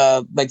over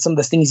the like some of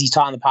the things he's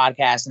taught on the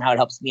podcast and how it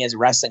helps me as a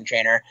wrestling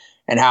trainer,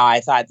 and how I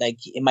thought like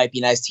it might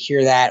be nice to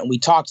hear that. And we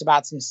talked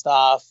about some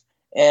stuff,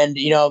 and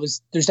you know,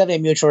 there's definitely a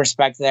mutual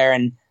respect there.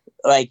 And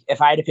like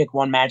if I had to pick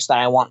one match that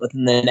I want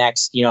within the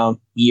next, you know,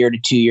 year to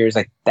 2 years,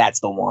 like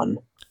that's the one.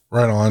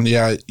 Right on.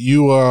 Yeah,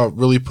 you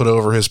really put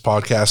over his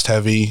podcast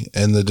heavy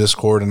in the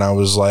Discord, and I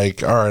was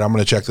like, all right, I'm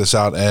going to check this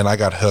out, and I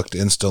got hooked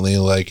instantly.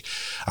 Like,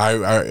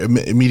 I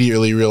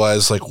immediately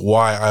realized, like,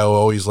 why I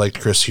always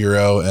liked Chris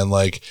Hero, and,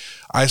 like,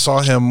 I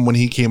saw him when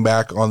he came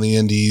back on the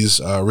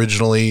Indies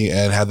originally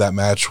and had that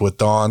match with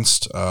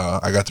Donst.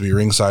 I got to be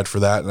ringside for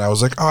that, and I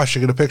was like, oh, I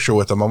should get a picture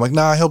with him. I'm like,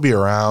 nah, he'll be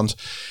around.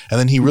 And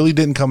then he really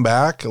didn't come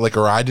back, like,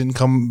 or I didn't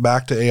come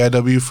back to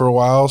AIW for a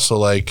while, so,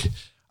 like,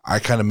 I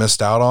kind of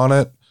missed out on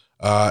it.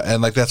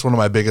 And like, that's one of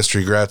my biggest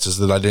regrets is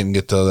that I didn't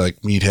get to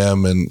like meet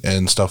him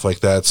and stuff like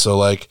that. So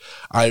like,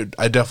 I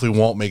definitely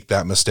won't make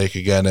that mistake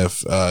again.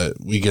 If,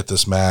 we get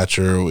this match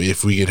or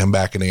if we get him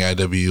back in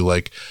AIW,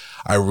 like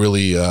I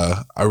really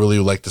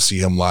would like to see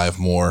him live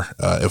more,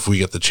 if we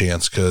get the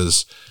chance.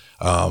 Cause,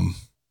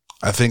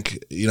 I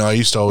think, you know, I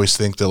used to always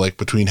think that like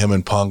between him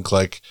and Punk,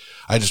 like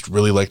I just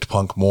really liked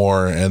Punk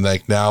more. And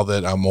like now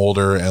that I'm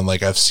older and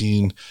like I've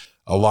seen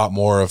a lot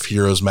more of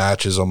Hero's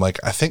matches, I'm like,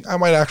 I think I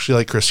might actually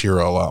like Chris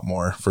Hero a lot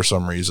more for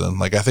some reason.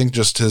 Like, I think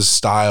just his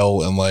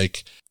style and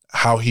like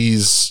how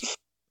he's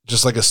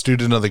just like a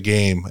student of the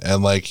game,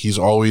 and like he's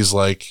always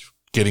like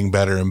getting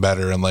better and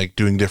better and like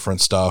doing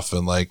different stuff.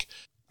 And like,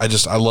 I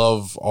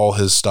love all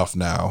his stuff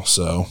now.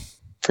 So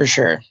for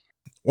sure.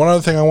 One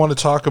other thing I want to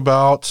talk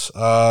about,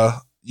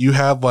 you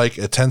had like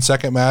a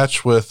 10-second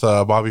match with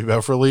Bobby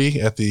Beverly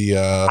at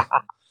the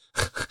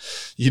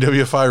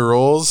UWFI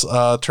Rules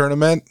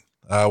tournament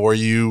where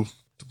you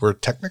were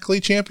technically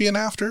champion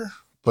after,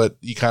 but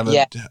you kind of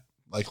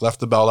like left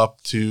the belt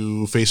up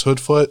to face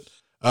Hoodfoot.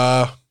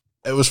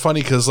 It was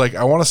funny because like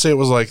I want to say it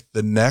was like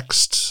the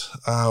next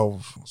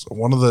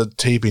one of the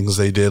tapings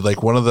they did,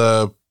 like one of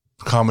the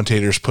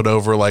commentators put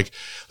over like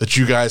that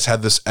you guys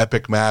had this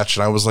epic match,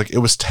 and I was like, it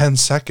was 10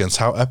 seconds.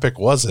 How epic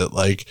was it?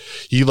 Like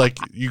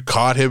you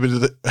caught him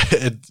into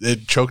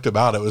it choked him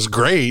out. It was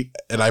great,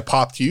 and I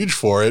popped huge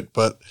for it,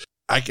 but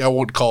I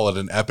wouldn't call it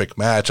an epic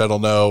match. I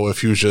don't know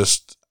if he was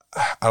just,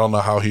 I don't know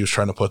how he was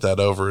trying to put that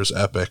over as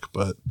epic,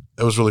 but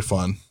it was really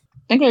fun. I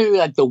think maybe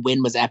like the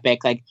win was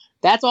epic. Like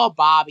that's all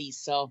Bobby.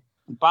 So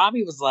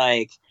Bobby was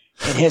like,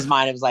 in his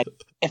mind, it was like,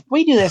 if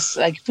we do this,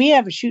 like if we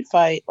have a shoot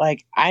fight,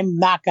 like I'm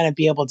not going to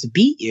be able to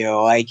beat you.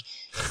 Like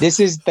this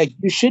is like,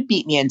 you should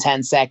beat me in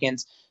 10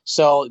 seconds.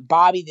 So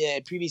Bobby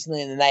did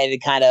previously in the night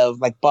had kind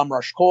of like bum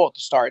rush Cole at the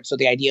start. So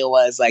the idea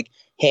was like,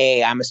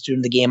 hey, I'm a student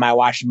of the game. I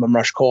watch him bum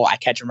rush Cole. I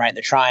catch him right in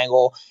the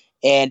triangle.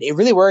 And it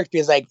really worked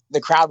because like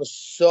the crowd was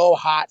so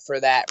hot for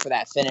that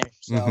finish.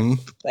 So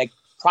like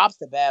props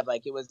to Bev.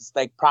 Like it was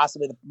like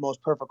possibly the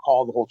most perfect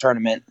call of the whole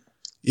tournament.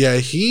 Yeah,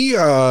 he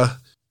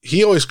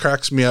always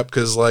cracks me up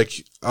because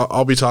like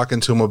I'll be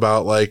talking to him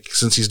about like,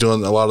 since he's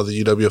doing a lot of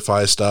the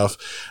UWFI stuff,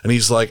 and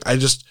he's like, I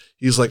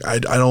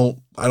don't,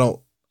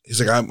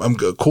 he's like, I'm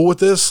cool with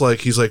this. Like,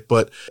 he's like,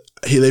 but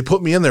they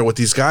put me in there with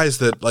these guys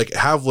that like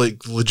have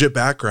like legit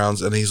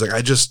backgrounds. And he's like,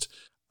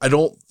 I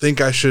don't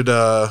think I should,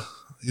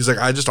 he's like,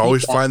 I just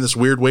always find this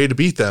weird way to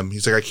beat them.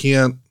 He's like, I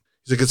can't,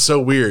 he's like, it's so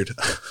weird.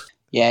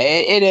 Yeah,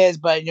 it is.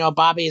 But, you know,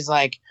 Bobby's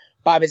a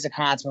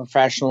consummate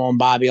professional, and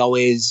Bobby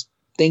always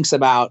thinks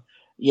about,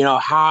 you know,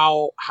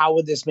 how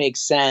would this make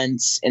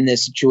sense in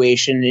this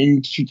situation?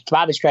 And to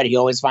Bobby's credit, he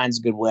always finds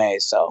a good way.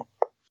 So,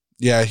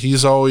 yeah,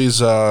 he's always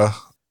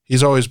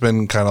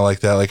been kind of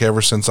like that. Like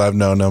ever since I've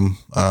known him,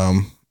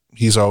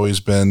 he's always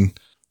been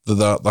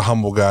the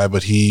humble guy,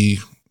 but he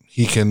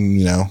can,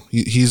 you know,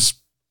 he's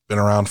been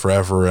around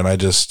forever. And I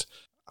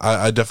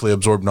definitely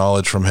absorb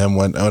knowledge from him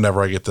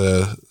whenever I get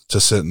to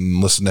sit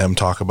and listen to him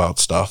talk about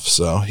stuff.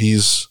 So he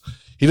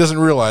doesn't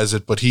realize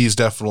it, but he's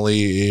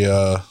definitely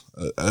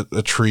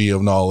a tree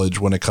of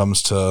knowledge when it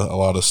comes to a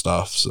lot of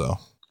stuff. So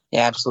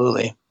yeah,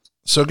 absolutely.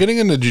 So getting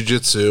into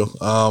jiu-jitsu,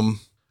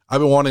 I've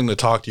been wanting to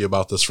talk to you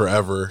about this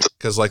forever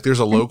because like there's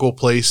a local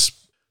place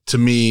to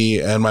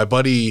me, and my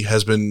buddy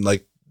has been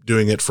like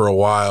doing it for a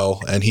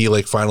while, and he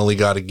like finally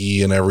got a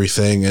gi and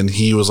everything, and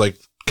he was like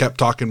kept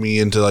talking me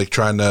into like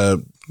trying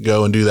to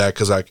go and do that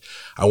because like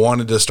I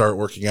wanted to start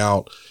working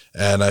out.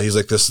 And he's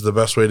like, this is the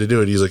best way to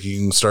do it. He's like, you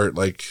can start,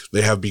 like,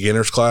 they have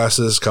beginners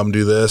classes, come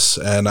do this.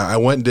 And I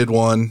went and did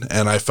one,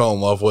 and I fell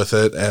in love with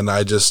it. And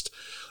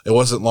it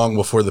wasn't long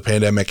before the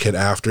pandemic hit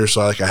after.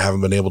 So like, I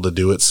haven't been able to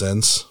do it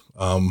since.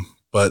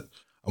 But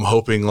I'm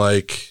hoping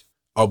like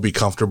I'll be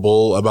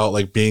comfortable about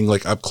like being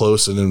like up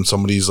close and in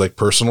somebody's like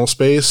personal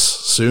space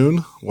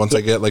soon once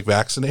I get like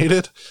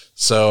vaccinated.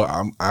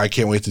 So I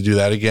can't wait to do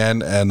that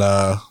again. And,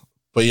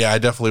 but yeah, I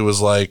definitely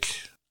was like,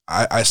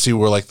 I see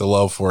where like the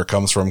love for it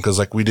comes from. Cause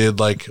like we did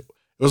like, it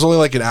was only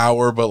like an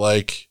hour, but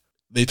like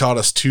they taught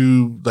us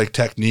 2 like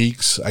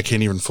techniques. I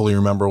can't even fully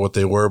remember what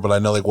they were, but I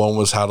know like one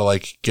was how to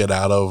like get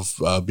out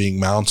of being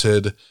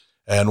mounted.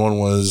 And one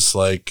was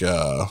like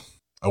a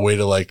way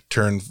to like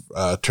turn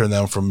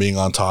them from being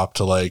on top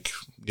to like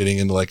getting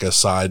into like a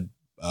side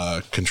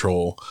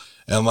control.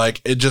 And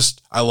like,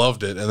 I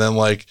loved it. And then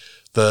like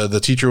the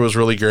teacher was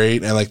really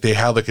great. And like, they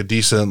had like a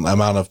decent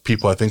amount of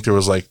people. I think there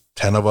was like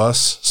 10 of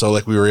us. So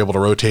like we were able to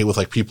rotate with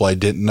like people I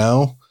didn't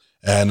know.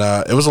 And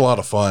it was a lot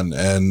of fun.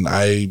 And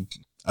I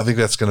think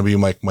that's going to be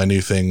my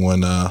new thing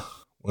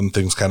when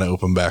things kind of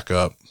open back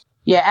up.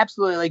 Yeah,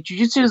 absolutely. Like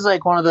jiu-jitsu is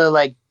like one of the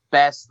like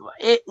best,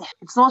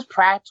 it's the most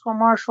practical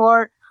martial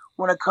art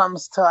when it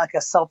comes to like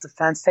a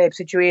self-defense type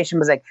situation.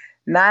 Because like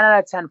 9 out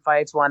of 10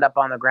 fights will end up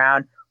on the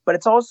ground, but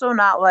it's also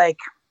not like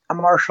a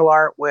martial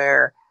art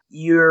where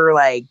you're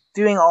like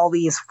doing all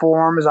these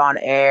forms on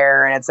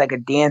air and it's like a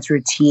dance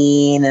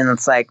routine, and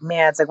it's like,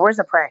 man, it's like, where's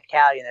the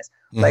practicality in this?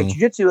 Mm-hmm. Like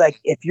jiu-jitsu, like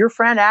if your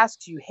friend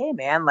asks you, hey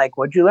man, like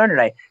what'd you learn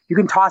today? You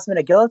can toss him in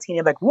a guillotine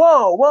and be like,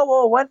 whoa,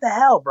 what the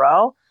hell,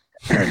 bro?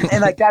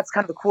 And like that's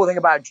kind of the cool thing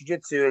about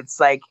jiu-jitsu. It's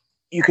like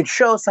you could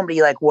show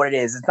somebody like what it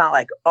is. It's not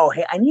like, oh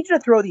hey, I need you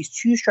to throw these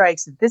 2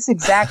 strikes at this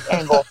exact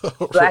angle.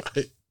 Right.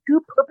 2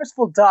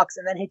 purposeful ducks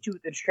and then hit you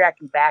with the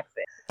distracting back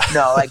fit.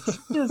 No, like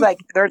jiu-jitsu is like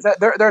there's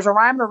a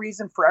rhyme and a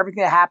reason for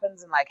everything that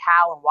happens and like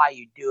how and why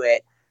you do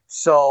it.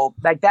 So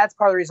like that's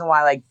part of the reason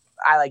why like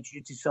I like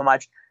jiu-jitsu so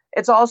much.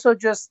 It's also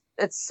just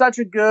it's such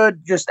a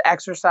good just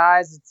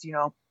exercise. It's, you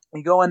know,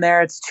 you go in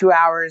there, it's 2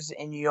 hours,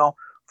 and you know,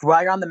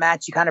 while you're on the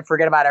mat, you kind of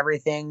forget about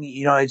everything.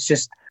 You know, it's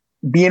just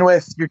being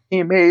with your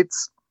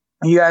teammates.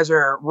 You guys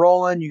are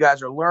rolling, you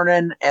guys are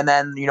learning, and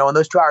then, you know, when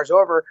those 2 hours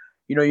are over,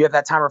 you have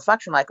that time of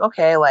reflection, like,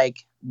 okay, like,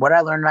 what did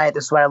I learn tonight?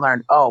 This is what I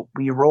learned. Oh,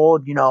 we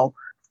rolled,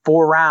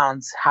 4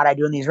 rounds. How did I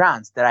do in these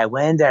rounds? Did I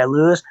win? Did I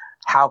lose?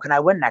 How can I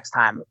win next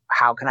time?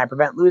 How can I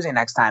prevent losing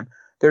next time?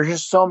 There's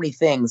just so many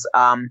things.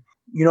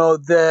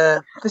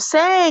 The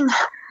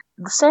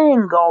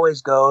saying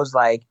always goes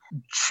like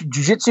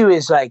jiu-jitsu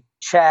is like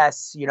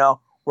chess,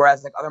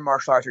 whereas like other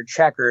martial arts are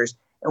checkers.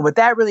 And what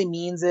that really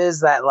means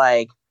is that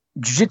like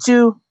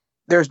jiu-jitsu,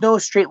 there's no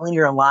straight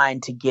linear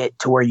line to get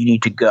to where you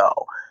need to go.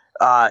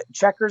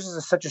 Checkers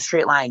is such a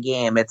straight line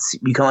game.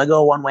 You can only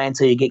go one way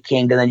until you get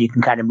kinged, and then you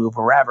can kind of move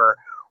wherever.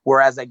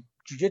 Whereas like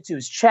jiu-jitsu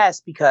is chess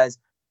because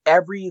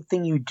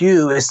everything you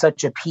do is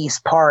such a piece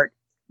part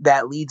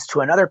that leads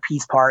to another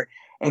piece part,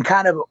 and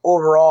kind of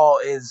overall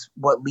is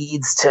what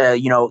leads to,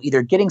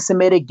 either getting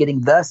submitted,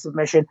 getting the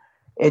submission.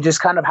 It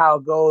just kind of how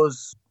it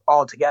goes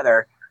all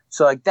together.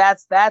 So like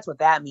that's what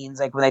that means.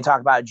 Like when they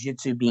talk about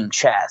jiu-jitsu being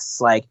chess,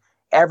 like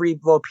every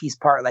little piece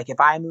part, like if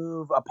I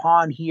move a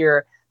pawn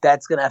here,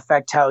 that's going to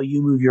affect how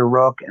you move your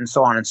rook and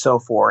so on and so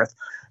forth.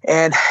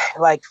 And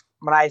like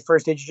when I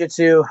first did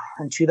jiu-jitsu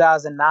in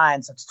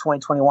 2009, so it's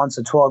 2021,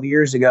 so 12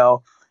 years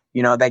ago,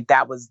 like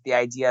that was the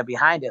idea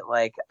behind it.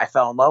 Like I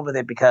fell in love with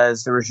it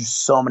because there was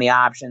just so many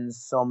options,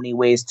 so many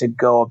ways to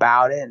go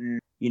about it.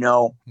 And,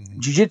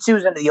 jiu-jitsu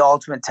is the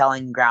ultimate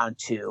telling ground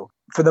too.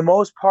 For the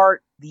most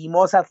part, the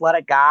most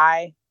athletic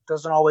guy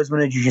doesn't always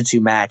win a jiu-jitsu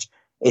match.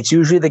 It's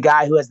usually the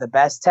guy who has the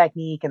best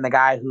technique and the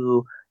guy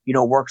who,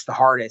 works the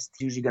hardest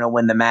is usually going to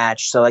win the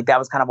match. So like that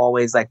was kind of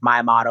always like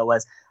my motto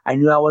was I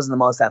knew I wasn't the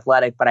most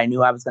athletic, but I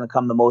knew I was going to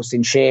come the most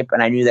in shape,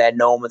 and I knew that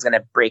no one was going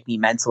to break me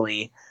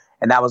mentally.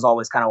 And that was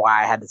always kind of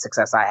why I had the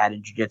success I had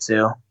in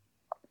jiu-jitsu.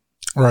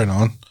 Right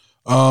on.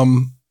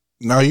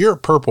 Now you're a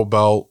purple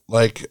belt.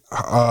 Like,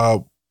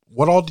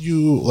 what all do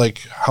you like?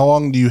 How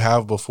long do you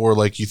have before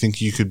like you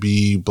think you could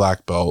be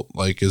black belt?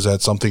 Like, is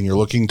that something you're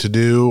looking to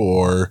do,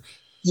 or?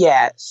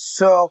 Yeah.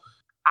 So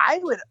I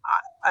would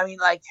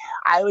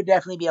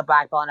definitely be a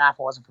black belt now if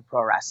it wasn't for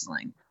pro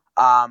wrestling.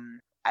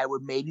 I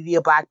would maybe be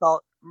a black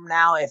belt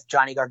now if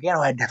Johnny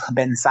Gargano had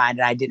been signed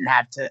and I didn't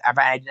have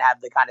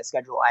the kind of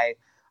schedule I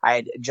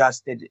had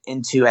adjusted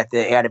into at the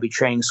AIW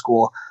training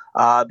school,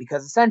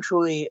 because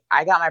essentially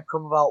I got my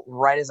purple belt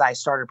right as I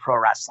started pro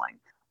wrestling.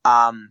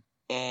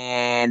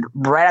 And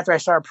right after I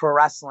started pro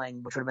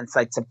wrestling, which would have been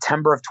like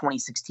September of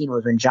 2016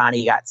 was when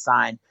Johnny got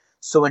signed.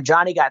 So when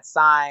Johnny got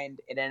signed,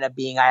 it ended up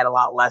being I had a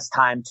lot less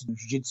time to do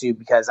jiu-jitsu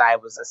because I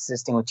was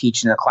assisting with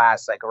teaching the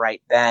class like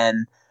right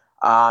then.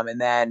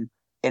 And then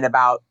in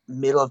about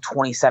middle of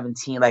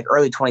 2017, like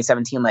early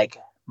 2017, like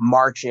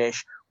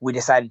March-ish, we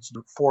decided to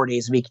do 4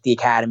 days a week at the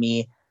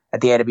academy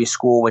at the AIW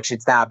school, which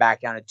it's now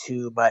back down to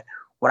 2. But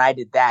when I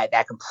did that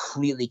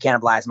completely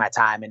cannibalized my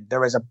time. And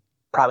there was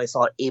probably a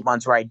solid 8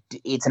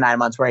 to 9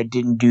 months where I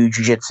didn't do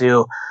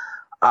jiu-jitsu.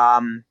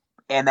 And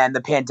then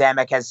the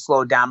pandemic has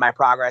slowed down my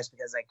progress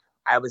because like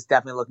I was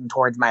definitely looking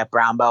towards my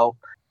brown belt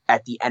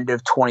at the end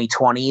of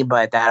 2020,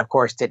 but that of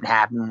course didn't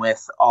happen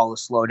with all the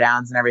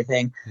slowdowns and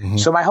everything. Mm-hmm.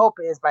 So my hope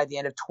is by the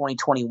end of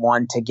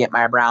 2021 to get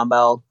my brown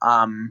belt.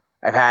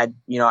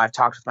 I've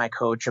talked with my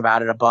coach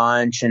about it a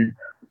bunch, and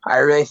I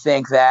really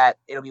think that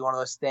it'll be one of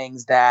those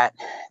things that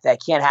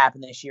can't happen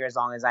this year as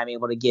long as I'm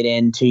able to get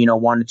into,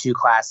 1 to 2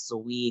 classes a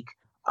week,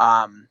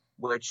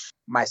 which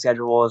my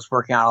schedule is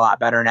working out a lot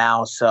better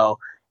now. So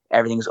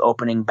everything's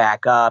opening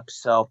back up.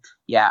 So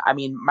yeah, I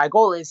mean, my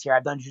goal is here.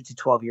 I've done jiu-jitsu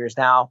 12 years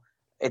now.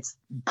 It's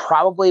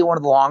probably one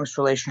of the longest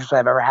relationships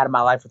I've ever had in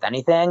my life with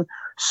anything.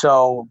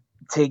 So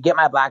to get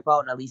my black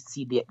belt and at least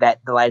see the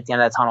light at the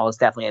end of the tunnel is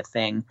definitely a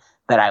thing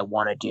that I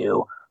want to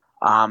do.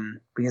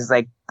 Because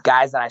like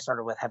guys that I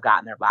started with have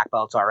gotten their black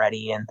belts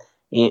already. And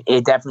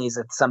it definitely is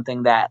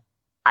something that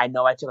I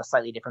know I took a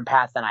slightly different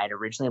path than I had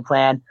originally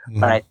planned,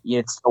 but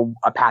it's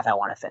a path I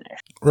want to finish.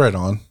 Right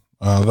on.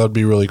 That'd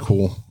be really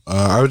cool.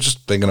 I was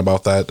just thinking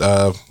about that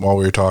while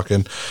we were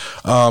talking,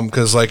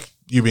 because like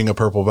you being a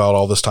purple belt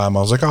all this time,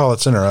 I was like, oh,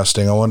 that's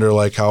interesting. I wonder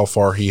like how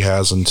far he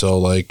has until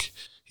like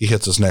he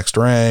hits his next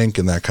rank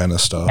and that kind of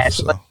stuff. Yeah,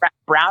 so.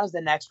 Brown is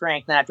the next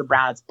rank, then after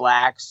brown it's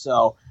black.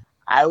 So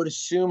I would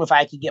assume if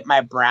I could get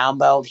my brown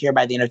belt here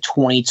by the end of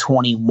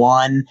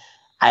 2021,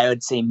 I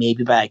would say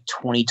maybe by like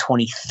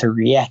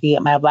 2023 I could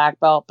get my black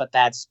belt, but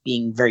that's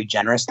being very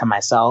generous to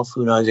myself.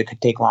 Who knows? It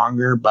could take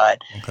longer, but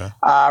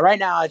right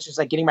now it's just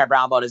like getting my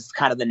brown belt is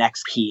kind of the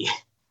next key.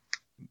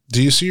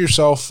 Do you see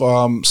yourself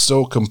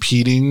still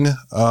competing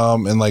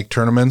in like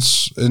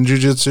tournaments in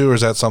jiu-jitsu, or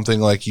is that something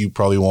like you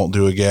probably won't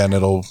do again?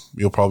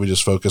 You'll probably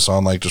just focus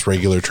on like just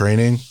regular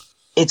training?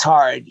 It's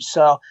hard.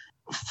 So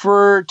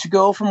to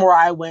go from where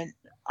I went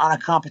on a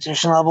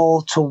competition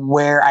level to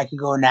where I could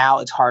go now,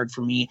 it's hard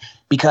for me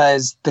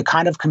because the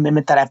kind of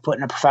commitment that I've put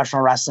into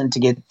professional wrestling to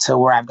get to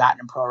where I've gotten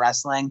in pro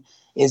wrestling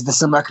is the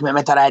similar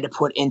commitment that I had to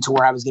put into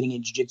where I was getting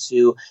in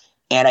jiu-jitsu.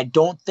 And I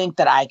don't think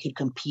that I could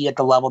compete at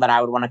the level that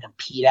I would want to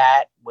compete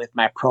at with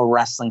my pro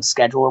wrestling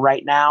schedule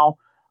right now.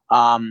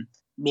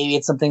 Maybe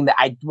it's something that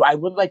I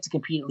would like to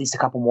compete at least a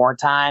couple more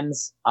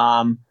times.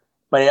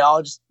 But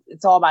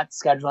it's all about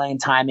scheduling and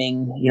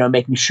timing,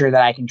 making sure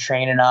that I can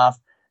train enough,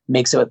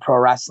 mix it with pro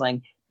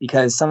wrestling,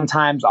 because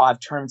sometimes I'll have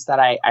tournaments that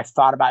I've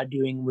thought about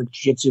doing with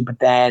jiu-jitsu, but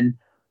then,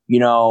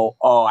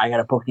 I got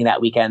a booking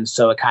that weekend,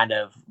 so it kind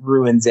of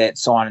ruins it,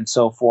 so on and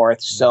so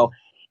forth. So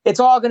it's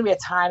all going to be a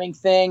timing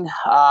thing.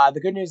 The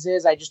good news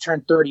is I just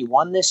turned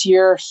 31 this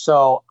year,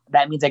 so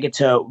that means I get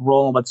to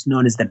roll in what's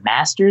known as the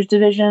Masters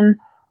division,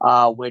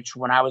 which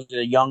when I was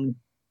a young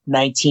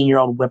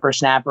 19-year-old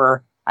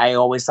whippersnapper, I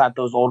always thought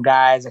those old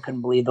guys, I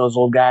couldn't believe those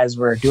old guys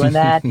were doing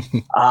that.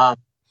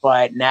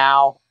 But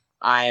now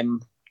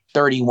I'm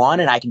 31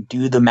 and I can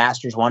do the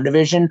Masters 1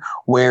 division,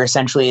 where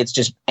essentially it's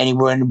just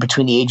anyone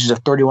between the ages of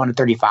 31 to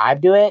 35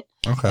 do it.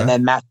 Okay. And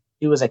then Masters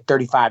 2 is like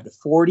 35 to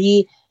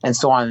 40 and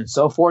so on and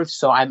so forth.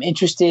 So I'm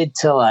interested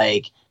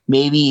to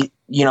maybe,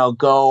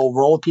 go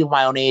roll with people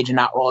my own age and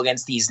not roll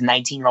against these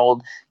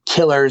 19-year-old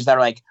killers that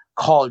are like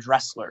college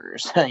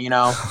wrestlers,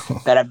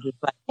 that I've just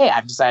hey,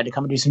 I've decided to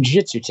come and do some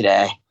jiu-jitsu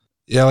today.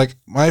 Yeah, like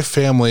my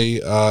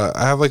family,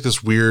 I have like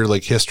this weird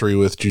like history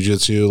with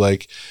jiu-jitsu.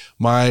 Like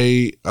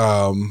my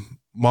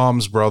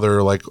mom's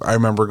brother, like I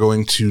remember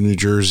going to New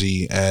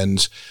Jersey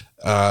and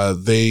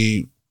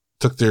they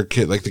took their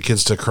the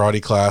kids to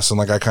karate class, and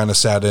like I kind of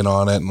sat in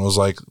on it and was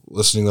like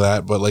listening to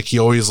that. But like he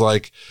always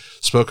like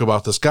spoke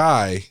about this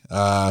guy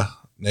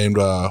named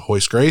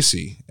Royce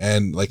Gracie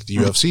and like the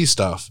UFC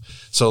stuff.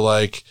 So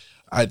like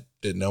I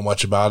didn't know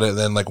much about it. And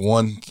then like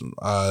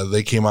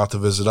they came out to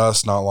visit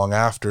us not long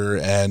after,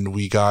 and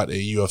we got a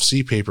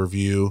UFC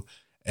pay-per-view,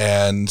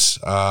 and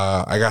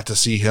I got to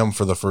see him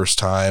for the first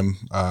time.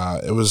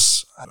 It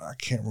was, I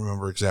can't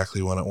remember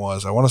exactly when it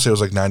was. I want to say it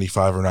was like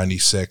 95 or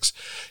 96.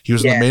 He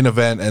was in the main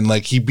event, and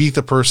like he beat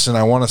the person,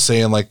 I want to say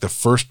in like the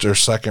first or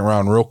second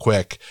round real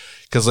quick,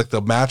 because like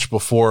the match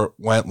before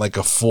went like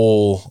a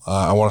full,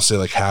 I want to say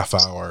like half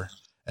hour.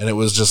 And it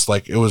was just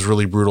like, it was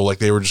really brutal. Like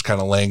they were just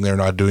kind of laying there,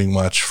 not doing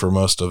much for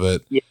most of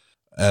it. Yeah.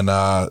 And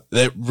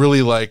it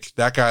really like,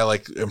 that guy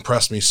like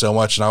impressed me so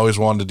much, and I always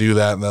wanted to do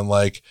that. And then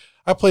like,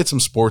 I played some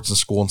sports in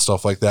school and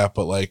stuff like that,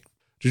 but like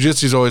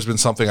jiu-jitsu's always been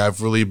something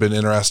I've really been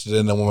interested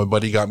in. And when my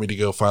buddy got me to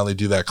go finally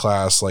do that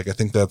class, like I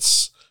think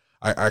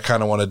I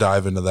kind of want to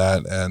dive into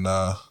that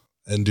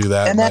and do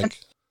that.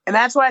 And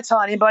that's what I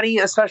tell anybody,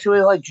 especially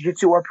with like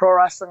jiu-jitsu or pro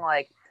wrestling,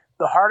 like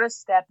the hardest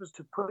step is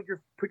to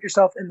put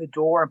yourself in the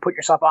door and put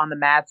yourself on the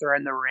mats or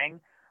in the ring.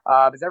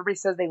 Because everybody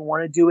says they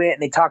want to do it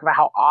and they talk about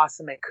how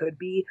awesome it could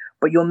be,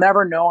 but you'll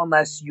never know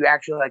unless you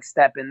actually like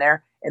step in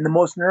there. And the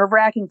most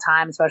nerve-wracking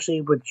time, especially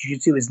with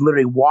jiu-jitsu, is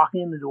literally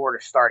walking in the door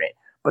to start it.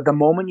 But the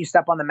moment you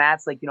step on the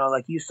mats, like,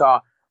 like you saw,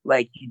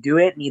 like you do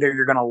it, and either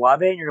you're going to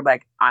love it and you're going to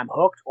be like, I'm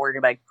hooked, or you're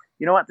going to be like,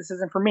 you know what, this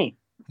isn't for me.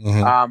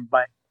 Mm-hmm.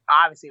 But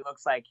obviously it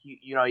looks like,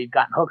 you've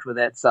gotten hooked with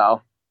it.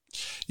 So,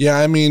 yeah,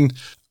 I mean,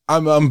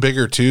 I'm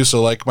bigger too.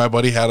 So like my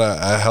buddy had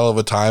a hell of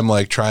a time,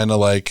 like trying to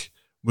like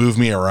move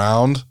me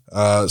around.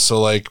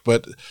 So I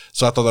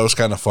thought that was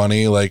kind of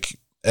funny. Like,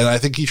 and I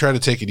think he tried to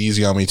take it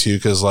easy on me too,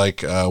 because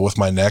like with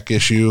my neck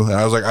issue, and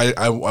I was like,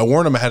 I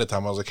warned him ahead of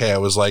time. I was like, hey, I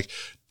was like,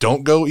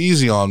 don't go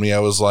easy on me. I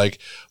was like,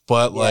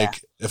 but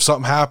like if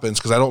something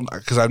happens,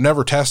 because I've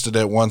never tested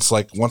it once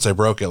I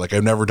broke it. Like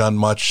I've never done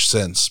much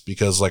since,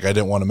 because like I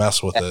didn't want to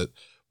mess with it.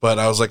 But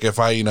I was like, if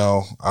I,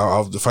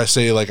 if I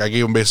say, like, I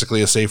gave him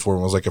basically a safe word.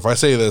 I was like, if I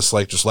say this,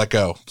 like, just let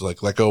go.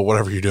 Like, let go of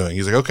whatever you're doing.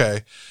 He's like,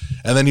 okay.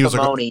 And then he was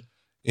like,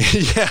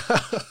 yeah.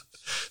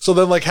 So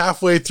then, like,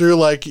 halfway through,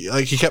 like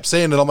he kept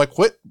saying it. I'm like,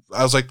 quit.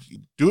 I was like,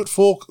 do it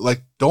full.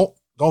 Like, don't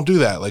do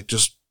that. Like,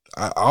 just,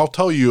 I'll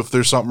tell you if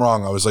there's something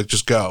wrong. I was like,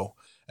 just go.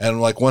 And,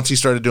 like, once he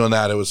started doing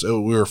that,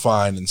 we were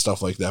fine and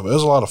stuff like that. But it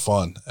was a lot of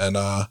fun. And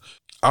I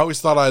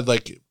always thought I'd,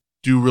 like,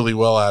 do really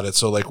well at it.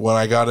 So, like, when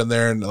I got in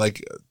there and,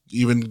 like,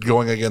 even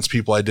going against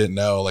people I didn't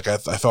know, like I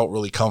felt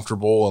really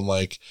comfortable, and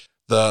like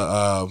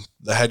the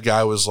head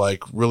guy was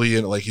like really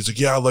in, like he's like,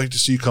 yeah, I'd like to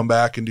see you come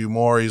back and do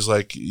more. He's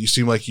like, you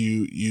seem like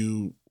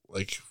you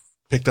like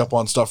picked up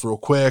on stuff real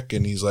quick,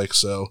 and he's like,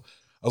 so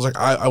I was like,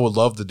 I would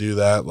love to do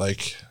that.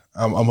 Like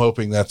I'm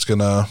hoping that's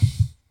gonna,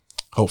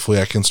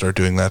 hopefully I can start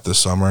doing that this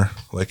summer.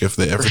 Like if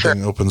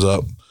everything opens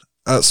up.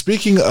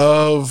 Speaking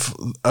of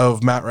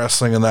mat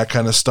wrestling and that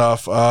kind of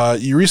stuff,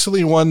 you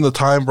recently won the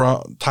Time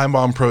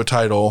Bomb Pro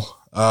title.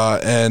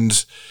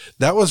 And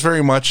that was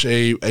very much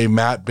a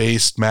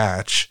mat-based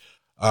match.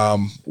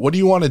 What do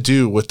you want to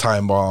do with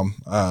Time Bomb?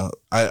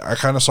 I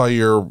kind of saw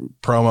your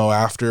promo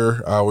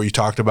after, where you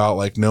talked about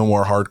like no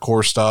more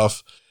hardcore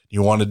stuff.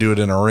 You want to do it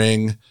in a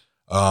ring.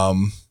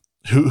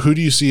 Who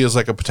do you see as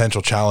like a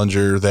potential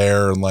challenger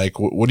there? And like,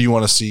 what do you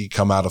want to see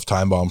come out of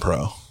Time Bomb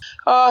Pro?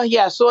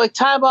 So like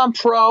Time Bomb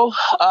Pro,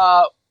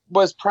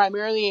 was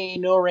primarily a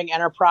no-ring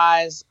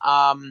enterprise.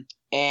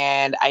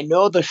 And I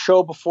know the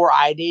show before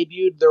I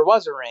debuted, there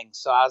was a ring.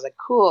 So I was like,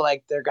 cool,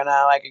 like they're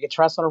gonna like get to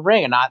wrestle on a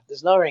ring and not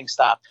there's no ring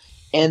stuff.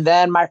 And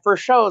then my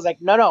first show was like,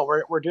 no,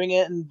 we're doing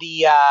it in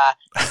the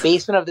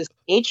basement of this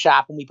skate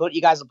shop, and we put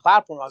you guys on the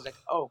platform. I was like,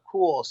 oh,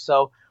 cool.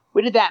 So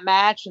we did that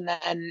match, and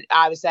then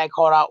obviously I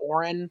called out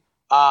Oren.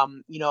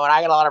 And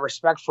I got a lot of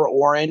respect for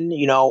Oren.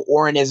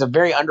 Oren is a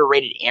very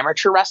underrated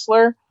amateur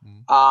wrestler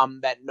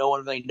that no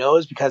one really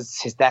knows because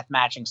his death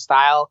matching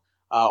style.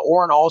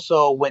 Orin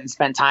also went and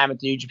spent time at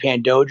the New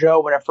Japan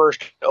Dojo when it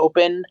first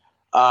opened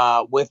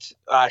with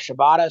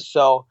Shibata.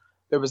 So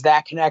there was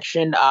that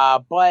connection.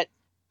 But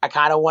I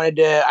kind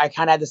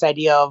of had this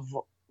idea of,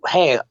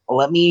 hey,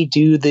 let me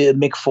do the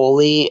Mick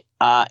Foley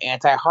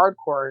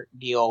anti-hardcore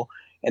deal.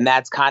 And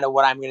that's kind of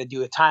what I'm going to do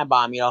with Time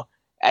Bomb.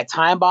 At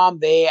Time Bomb,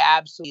 they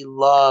absolutely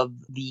love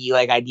the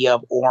idea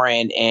of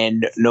Orin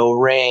and no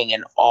ring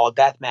and all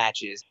death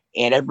matches.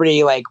 And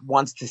everybody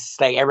wants to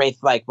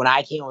when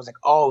I came, I was like,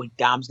 oh,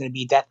 Dom's going to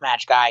be a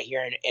deathmatch guy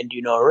here and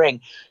do no ring.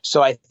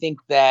 So I think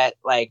that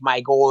my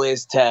goal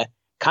is to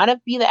kind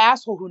of be the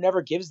asshole who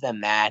never gives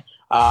them that.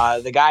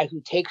 The guy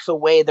who takes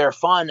away their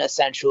fun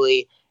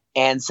essentially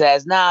and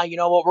says, nah, you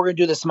know what? We're going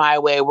to do this my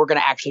way. We're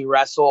going to actually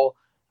wrestle.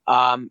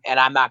 And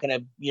I'm not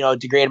going to,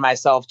 degrade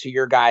myself to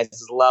your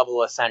guys'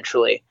 level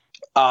essentially.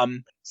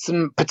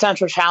 Some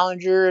potential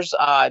challengers,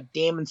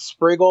 Damon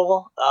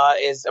Spriggle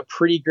is a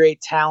pretty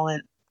great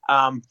talent.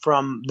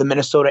 From the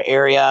Minnesota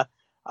area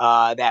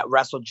that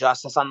wrestled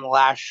Justice on the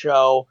last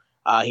show.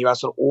 He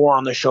wrestled Orr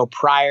on the show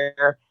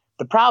prior.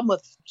 The problem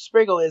with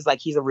Spriggle is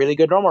he's a really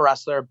good normal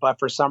wrestler, but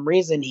for some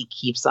reason he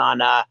keeps on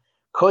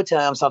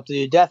coattailing himself to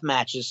do death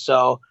matches.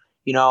 So,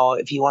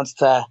 if he wants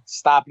to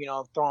stop,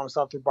 throwing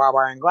himself through barbed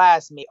wire and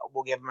glass,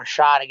 we'll give him a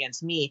shot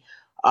against me.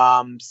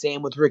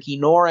 Same with Ricky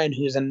Norin,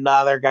 who's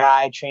another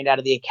guy trained out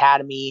of the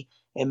academy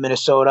in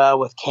Minnesota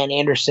with Ken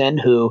Anderson,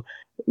 who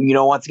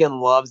once again,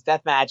 loves death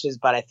matches,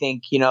 but I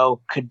think,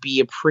 could be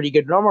a pretty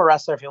good normal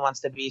wrestler if he wants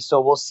to be. So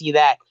we'll see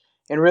that.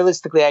 And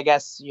realistically, I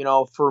guess,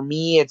 for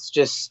me, it's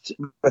just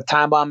with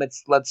Time Bomb,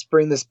 let's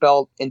bring this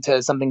belt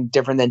into something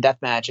different than death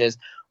matches.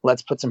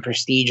 Let's put some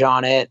prestige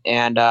on it.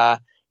 And,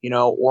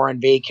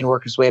 Orin Vade can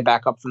work his way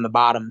back up from the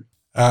bottom.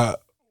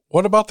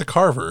 What about the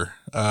Carver?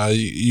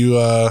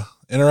 You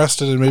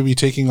interested in maybe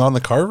taking on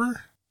the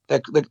Carver?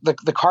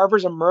 The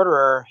Carver's a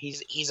murderer.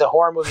 He's a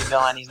horror movie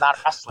villain. He's not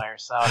a wrestler.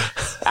 So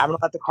I'm gonna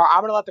let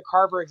the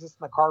Carver exist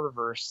in the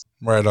Carververse.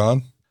 Right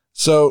on.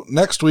 So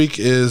next week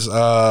is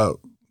the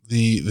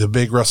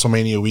big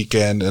WrestleMania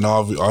weekend, and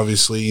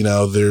obviously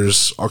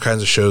there's all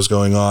kinds of shows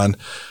going on.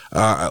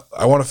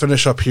 I want to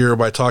finish up here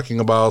by talking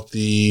about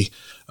the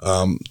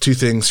two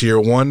things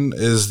here. One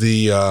is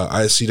the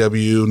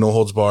ICW No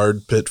Holds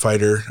Barred Pit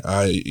Fighter.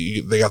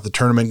 They got the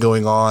tournament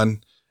going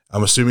on.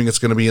 I'm assuming it's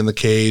going to be in the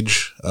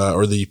cage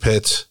or the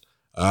pit,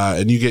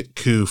 and you get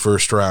Ku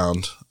first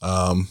round.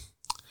 How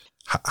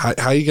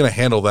are you going to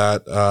handle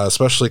that,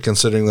 especially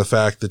considering the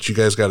fact that you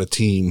guys got a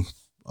team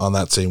on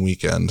that same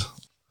weekend?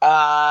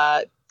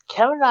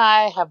 Kevin and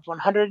I have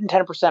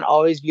 110%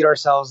 always viewed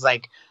ourselves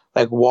like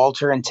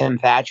Walter and Tim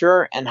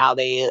Thatcher and how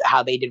they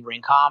did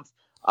Ring Conf,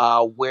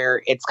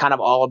 where it's kind of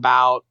all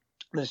about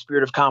the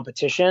spirit of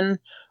competition.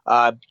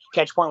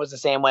 Catchpoint was the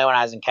same way when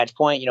I was in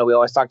Catchpoint. We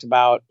always talked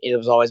about it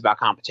was always about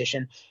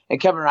competition, and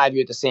Kevin and I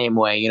view it the same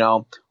way.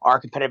 Our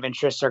competitive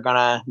interests are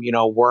gonna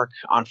work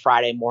on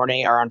Friday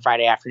morning or on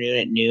Friday afternoon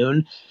at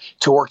noon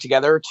to work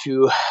together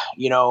to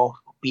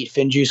beat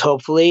Finjuice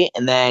hopefully,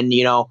 and then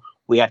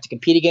we have to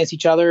compete against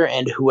each other,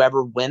 and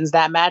whoever wins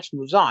that match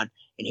moves on.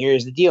 And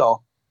here's the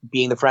deal: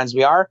 being the friends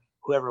we are,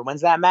 whoever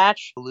wins that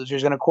match, the loser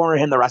is gonna corner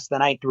him the rest of the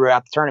night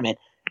throughout the tournament.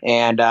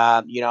 And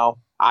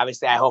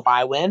obviously I hope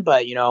I win,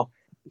 but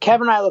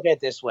Kevin and I look at it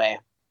this way.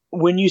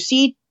 When you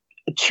see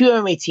two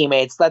MMA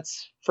teammates,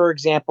 let's, for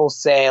example,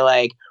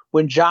 say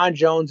when John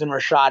Jones and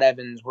Rashad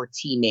Evans were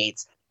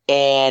teammates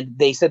and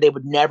they said they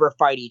would never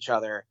fight each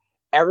other,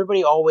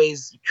 everybody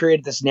always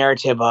created this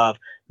narrative of,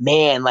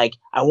 man,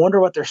 I wonder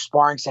what their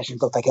sparring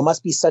sessions look like. It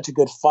must be such a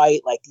good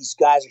fight. These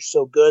guys are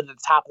so good at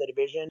the top of the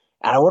division.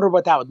 And I wonder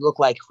what that would look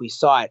like if we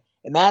saw it.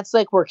 And that's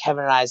where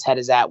Kevin and I's head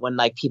is at when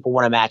people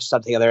want to match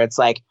stuff together. It's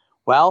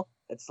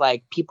it's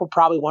people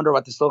probably wonder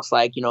what this looks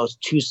like,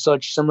 two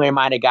such similar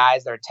minded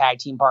guys that are tag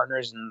team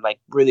partners and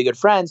really good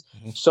friends.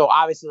 Mm-hmm. So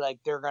obviously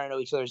they're going to know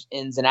each other's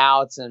ins and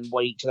outs and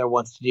what each other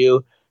wants to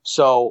do.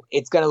 So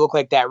it's going to look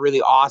like that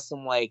really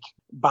awesome,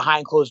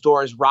 behind closed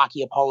doors,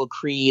 Rocky Apollo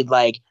Creed,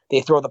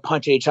 they throw the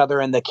punch at each other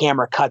and the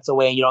camera cuts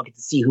away and you don't get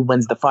to see who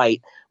wins the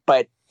fight.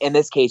 But in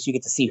this case, you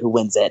get to see who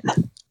wins it.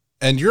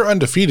 And you're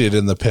undefeated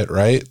in the pit,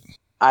 right?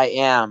 I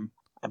am.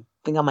 I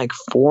think I'm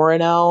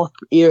 4-0,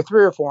 either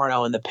 3 or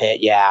 4-0 in the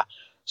pit. Yeah.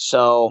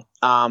 So,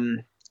 a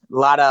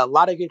lot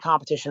of good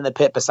competition in the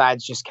pit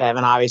besides just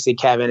Kevin. Obviously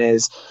Kevin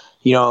is,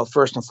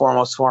 first and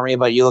foremost for me,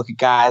 but you look at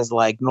guys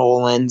like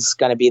Nolan's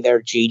going to be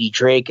there. JD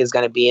Drake is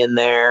going to be in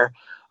there.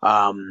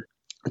 Dan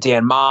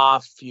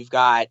Moff, you've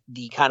got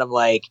the kind of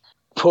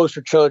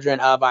poster children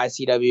of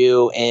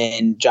ICW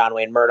and John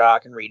Wayne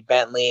Murdoch and Reed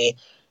Bentley,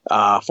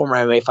 former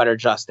MMA fighter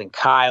Justin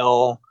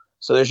Kyle.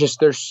 So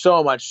there's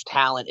so much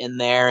talent in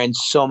there and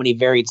so many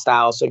varied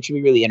styles. So it should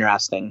be really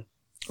interesting.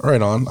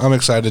 Right on. I'm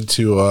excited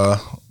to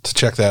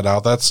check that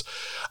out.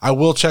 I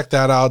will check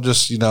that out.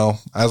 Just,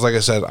 as I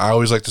said, I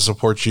always like to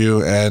support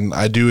you, and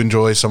I do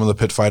enjoy some of the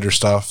Pit Fighter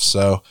stuff.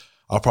 So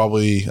I'll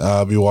probably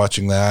be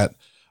watching that.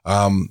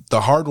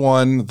 The hard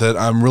one that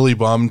I'm really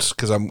bummed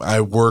because I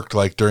worked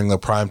during the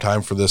prime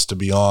time for this to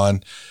be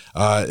on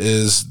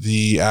is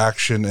the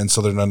Action and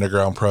Southern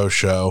Underground Pro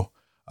show.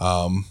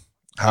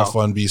 Have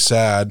Fun Be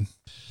Sad.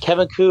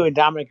 Kevin Koo and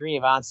Dominic Green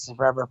of Violence is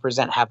Forever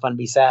present Have Fun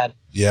Be Sad.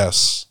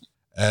 Yes.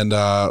 And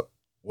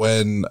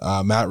when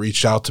Matt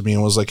reached out to me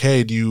and was like,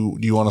 hey, do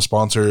you want to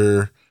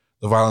sponsor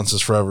the Violence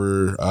is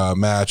Forever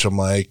match? I'm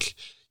like,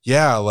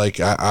 yeah, like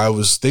I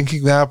was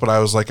thinking that, but I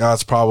was like,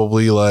 it's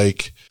probably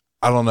like,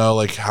 I don't know,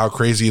 like how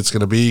crazy it's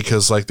going to be.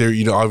 Cause like there,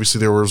 obviously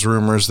there was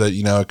rumors that,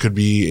 it could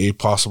be a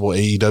possible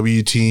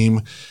AEW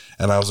team.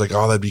 And I was like,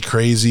 oh, that'd be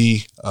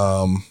crazy.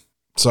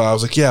 So I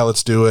was like, yeah,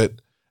 let's do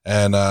it.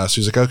 And so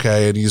he's like,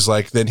 okay. And he's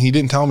like, then he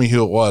didn't tell me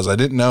who it was. I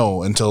didn't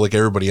know until like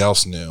everybody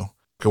else knew.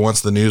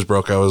 Once the news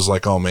broke, I was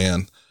like, oh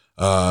man.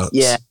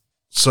 Yeah.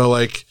 So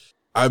like,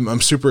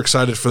 I'm super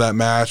excited for that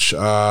match.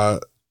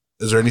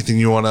 Is there anything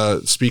you want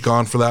to speak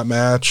on for that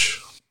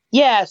match?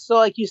 Yeah. So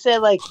like you said,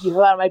 like you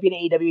thought it might be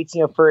an AEW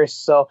team at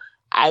first. So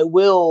I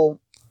will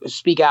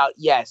speak out.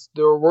 Yes,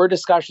 there were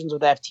discussions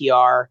with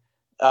FTR.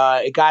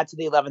 It got to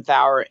the 11th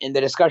hour and the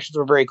discussions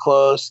were very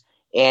close.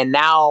 And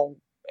now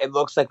it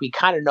looks like we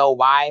kind of know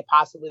why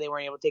possibly they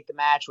weren't able to take the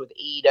match with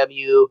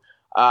AEW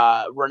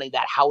running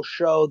that house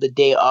show the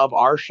day of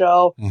our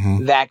show.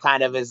 Mm-hmm. That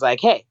kind of is like,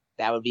 hey,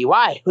 that would be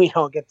why we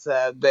don't get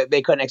to,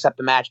 they couldn't accept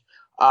the match.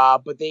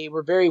 But they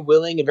were very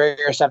willing and very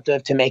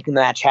receptive to making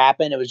the match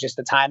happen. It was just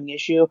a timing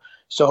issue.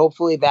 So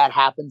hopefully that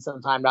happens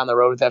sometime down the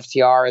road with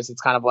FTR, as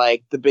it's kind of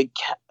like the big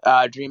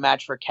dream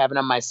match for Kevin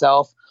and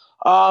myself.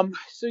 So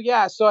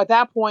at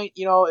that point,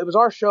 it was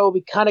our show.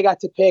 We kind of got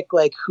to pick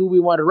like who we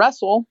wanted to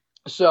wrestle.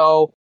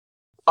 So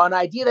an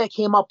idea that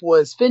came up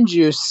was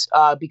Finjuice,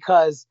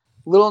 because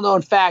little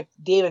known fact,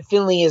 David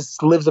Finley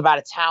lives about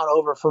a town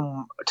over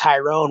from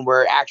Tyrone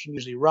where Action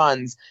usually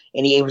runs.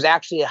 And he was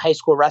actually a high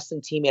school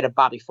wrestling teammate of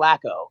Bobby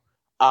Flacco.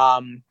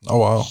 Oh,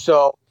 wow.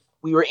 So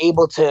we were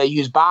able to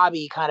use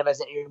Bobby kind of as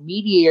an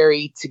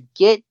intermediary to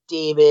get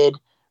David.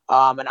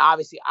 And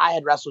obviously I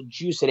had wrestled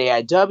Juice at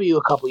AIW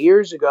a couple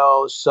years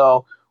ago.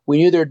 So we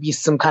knew there'd be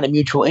some kind of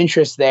mutual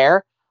interest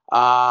there.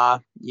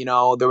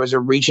 There was a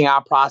reaching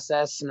out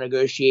process, some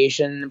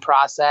negotiation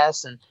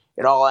process, and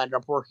it all ended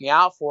up working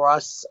out for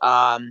us.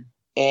 And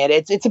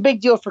it's a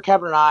big deal for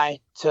Kevin and I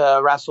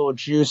to wrestle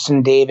Juice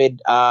and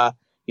David.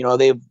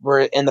 They were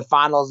in the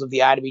finals of the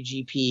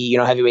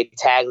IWGP, heavyweight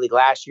tag league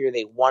last year.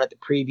 They won it the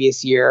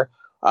previous year,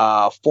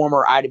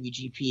 former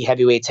IWGP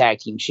heavyweight tag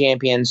team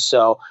champions.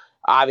 So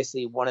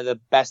obviously one of the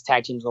best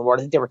tag teams in the world.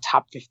 I think they were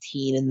top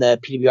 15 in the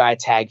PWI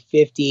tag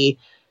 50.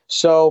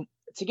 So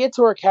to get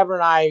to where Kevin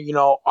and I,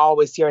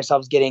 always see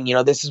ourselves getting,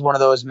 this is one of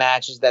those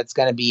matches that's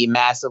going to be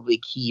massively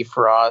key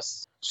for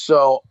us.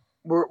 So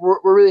we're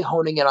really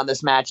honing in on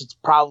this match. It's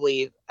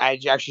probably, I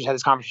actually had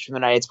this conversation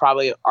tonight. It's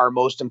probably our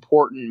most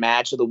important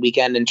match of the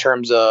weekend in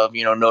terms of,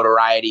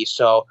 notoriety.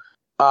 So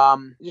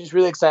just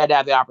really excited to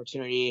have the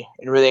opportunity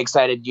and really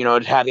excited, to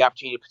have the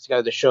opportunity to put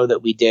together the show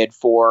that we did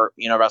for,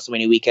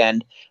 WrestleMania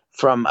weekend.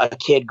 From a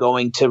kid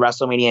going to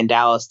WrestleMania in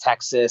Dallas,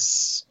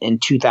 Texas in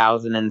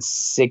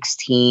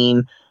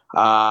 2016,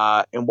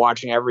 and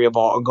watching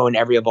going to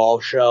every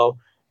Evolve show,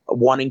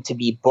 wanting to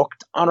be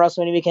booked on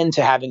WrestleMania weekend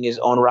to having his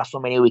own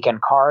WrestleMania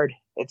weekend card.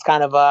 It's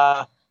kind of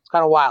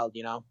wild,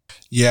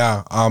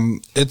 Yeah.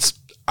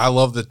 I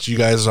love that you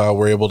guys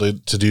were able to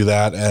do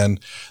that, and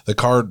the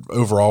card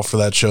overall for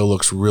that show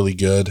looks really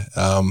good.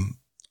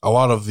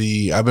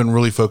 I've been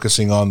really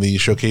focusing on the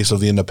Showcase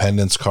of the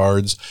Independence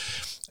cards,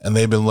 and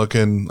they've been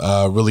looking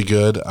really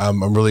good.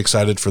 I'm really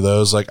excited for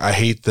those. Like, I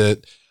hate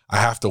that I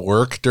have to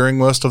work during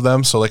most of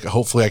them. So like,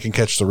 hopefully I can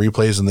catch the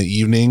replays in the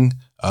evening.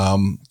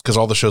 Cause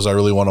all the shows I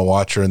really want to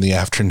watch are in the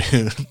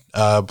afternoon,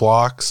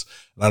 blocks,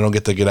 and I don't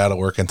get to get out of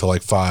work until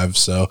like 5.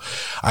 So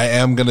I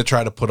am going to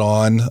try to put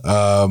on,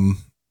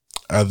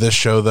 this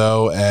show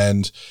though,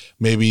 and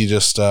maybe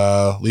just,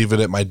 leave it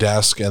at my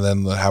desk and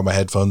then have my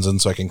headphones in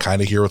so I can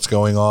kind of hear what's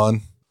going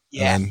on.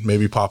 Yeah. And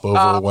maybe pop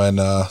over when,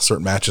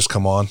 certain matches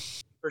come on.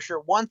 For sure.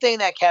 One thing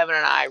that Kevin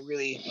and I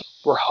really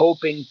were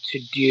hoping to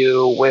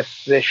do with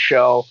this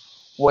show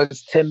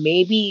was to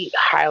maybe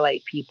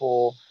highlight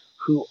people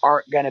who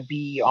aren't going to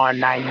be on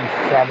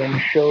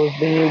 97 shows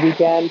the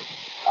weekend,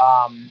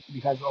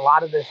 because a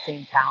lot of the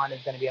same talent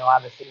is going to be in a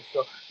lot of the cities.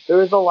 So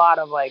there's a lot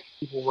of like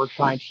people we're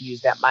trying to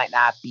use that might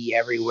not be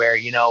everywhere.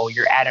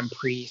 Your Adam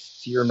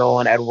Priest, your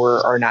Nolan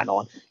Edward, or not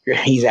Nolan,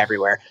 he's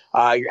everywhere.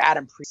 Your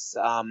Adam Priest,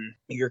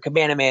 your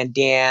Cabana Man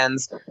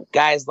Dans,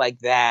 guys like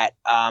that,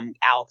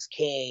 Alex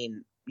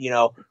Kane.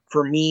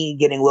 For me,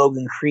 getting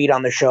Logan Creed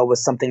on the show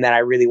was something that I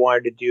really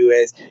wanted to do.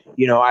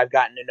 I've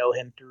gotten to know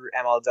him through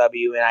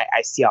MLW, and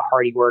I see how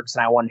hard he works,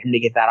 and I wanted him to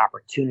get that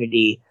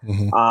opportunity.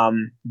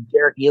 Mm-hmm.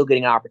 Derek Neal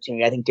getting an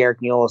opportunity. I think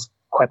Derek Neal is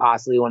quite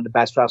possibly one of the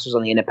best wrestlers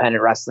on the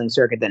independent wrestling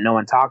circuit that no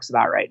one talks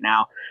about right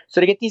now.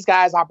 So to get these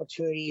guys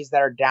opportunities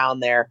that are down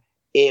there,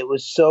 it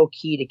was so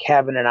key to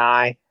Kevin and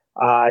I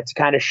to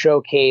kind of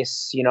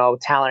showcase,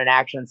 talent and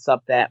action and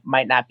stuff that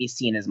might not be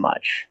seen as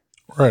much.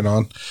 Right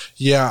on.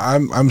 Yeah,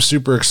 I'm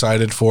super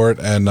excited for it,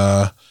 and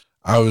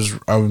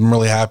I'm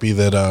really happy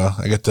that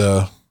I get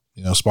to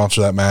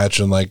sponsor that match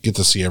and like get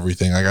to see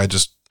everything. Like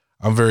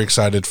I'm very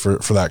excited for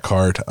that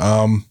card.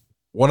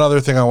 one other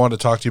thing I wanted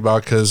to talk to you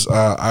about, because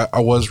I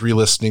was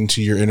re-listening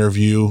to your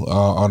interview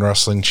on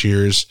Wrestling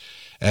Cheers,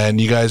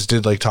 and you guys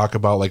did like talk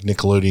about like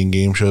Nickelodeon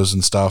game shows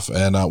and stuff.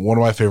 And one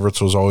of my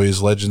favorites was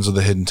always Legends of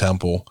the Hidden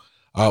Temple.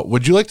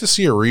 Would you like to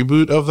see a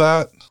reboot of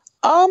that?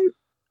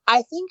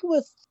 I think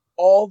with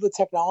all the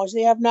technology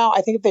they have now,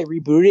 I think if they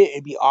reboot it,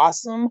 it'd be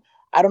awesome.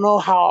 I don't know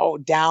how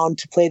down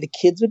to play the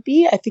kids would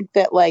be. I think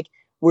that like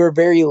we're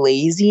very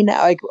lazy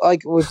now. Like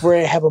we're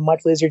going to have a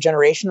much lazier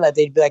generation that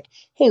they'd be like,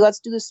 hey, let's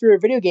do this through a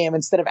video game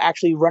instead of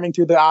actually running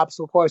through the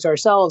obstacle course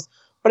ourselves.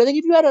 But I think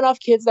if you had enough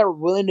kids that were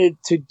willing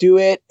to do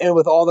it, and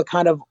with all the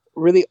kind of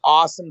really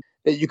awesome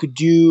that you could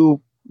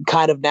do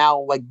kind of now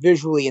like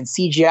visually and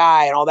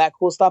CGI and all that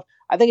cool stuff,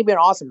 I think it'd be an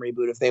awesome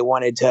reboot if they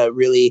wanted to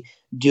really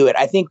do it.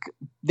 I think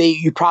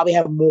you probably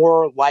have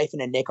more life in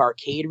a Nick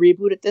Arcade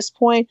reboot at this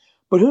point,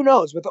 but who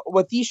knows?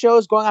 With these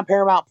shows going on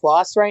Paramount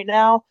Plus right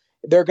now,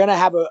 they're going to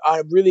have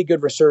a really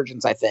good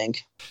resurgence, I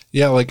think.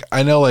 Yeah, like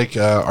I know like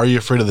Are You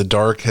Afraid of the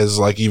Dark has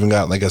like even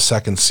got like a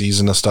second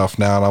season of stuff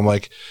now, and I'm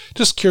like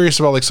just curious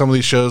about like some of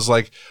these shows.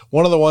 Like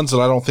one of the ones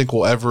that I don't think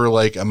will ever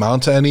like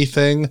amount to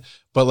anything,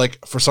 but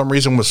like for some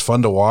reason was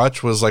fun to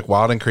watch was like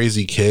Wild and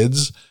Crazy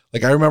Kids.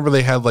 Like I remember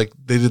they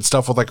did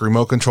stuff with like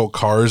remote control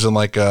cars in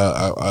like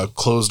a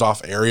closed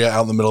off area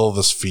out in the middle of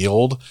this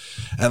field.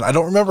 And I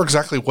don't remember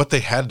exactly what they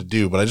had to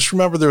do, but I just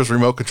remember there was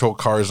remote control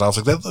cars, and I was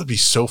like, that would be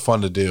so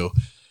fun to do.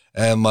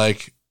 And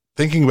like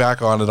thinking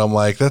back on it, I'm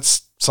like,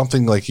 that's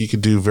something like you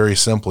could do very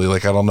simply.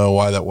 Like, I don't know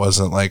why that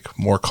wasn't like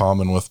more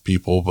common with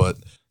people, but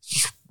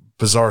just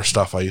bizarre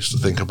stuff I used to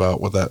think about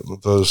with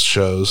those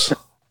shows.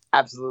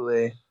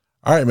 Absolutely.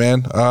 All right,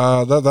 man.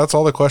 That's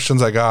all the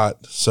questions I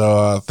got.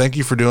 So thank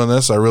you for doing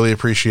this. I really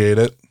appreciate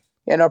it.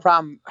 Yeah, no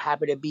problem.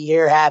 Happy to be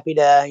here. Happy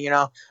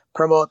to,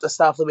 promote the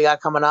stuff that we got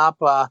coming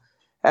up.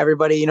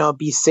 Everybody,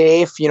 be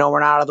safe. We're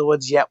not out of the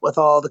woods yet with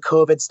all the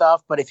COVID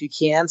stuff, but if you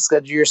can,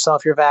 schedule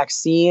yourself your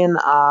vaccine.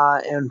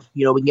 And,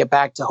 we can get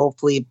back to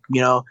hopefully,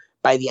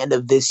 by the end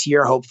of this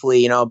year,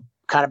 hopefully,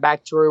 kind of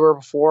back to where we were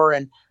before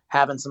and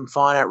having some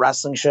fun at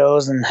wrestling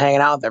shows and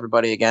hanging out with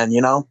everybody again,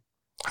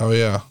 Oh,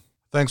 yeah.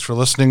 Thanks for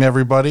listening,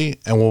 everybody.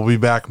 And we'll be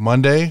back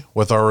Monday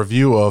with our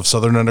review of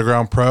Southern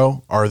Underground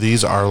Pro, Are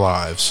These Our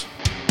Lives?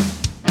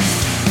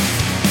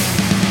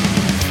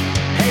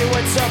 Hey,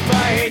 what's up?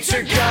 I hate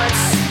your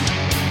guts.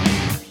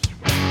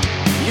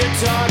 Your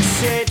dog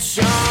shit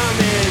charm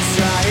is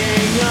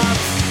drying up.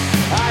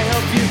 I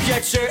hope you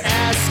get your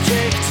ass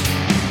kicked,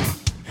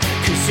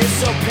 'cause you're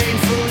so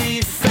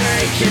painfully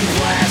fake and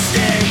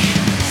plastic.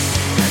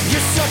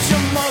 You're such a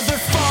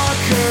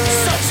motherfucker,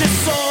 such a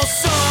soul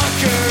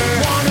sucker.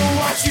 Wanna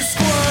watch you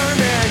squirm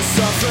and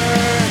suffer.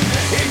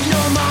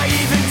 Ignore my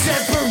even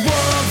temper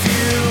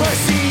worldview.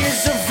 Mercy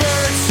is a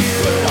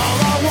virtue, but all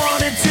I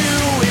wanna do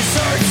is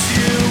hurt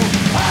you.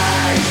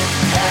 I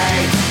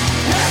hate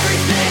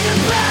everything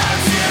about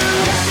you,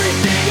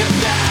 everything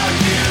about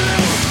you.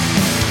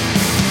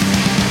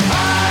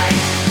 I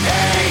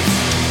hate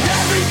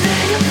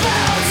everything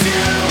about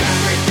you,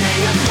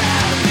 everything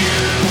about you.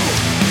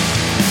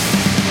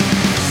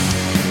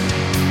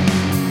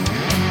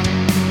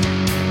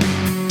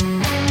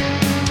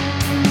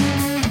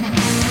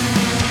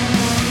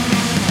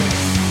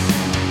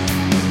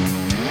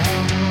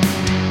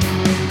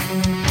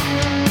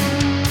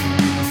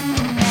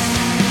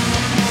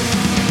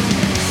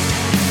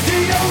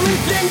 The only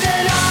thing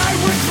that I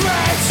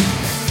regret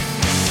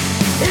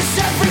is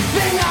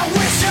everything I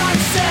wish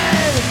I'd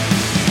said.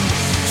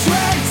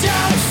 Dragged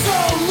down so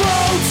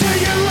low to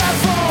your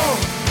level,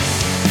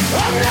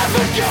 I'm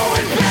never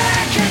going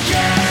back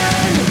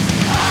again.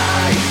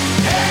 I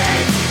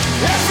hate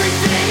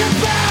everything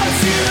about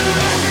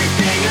you.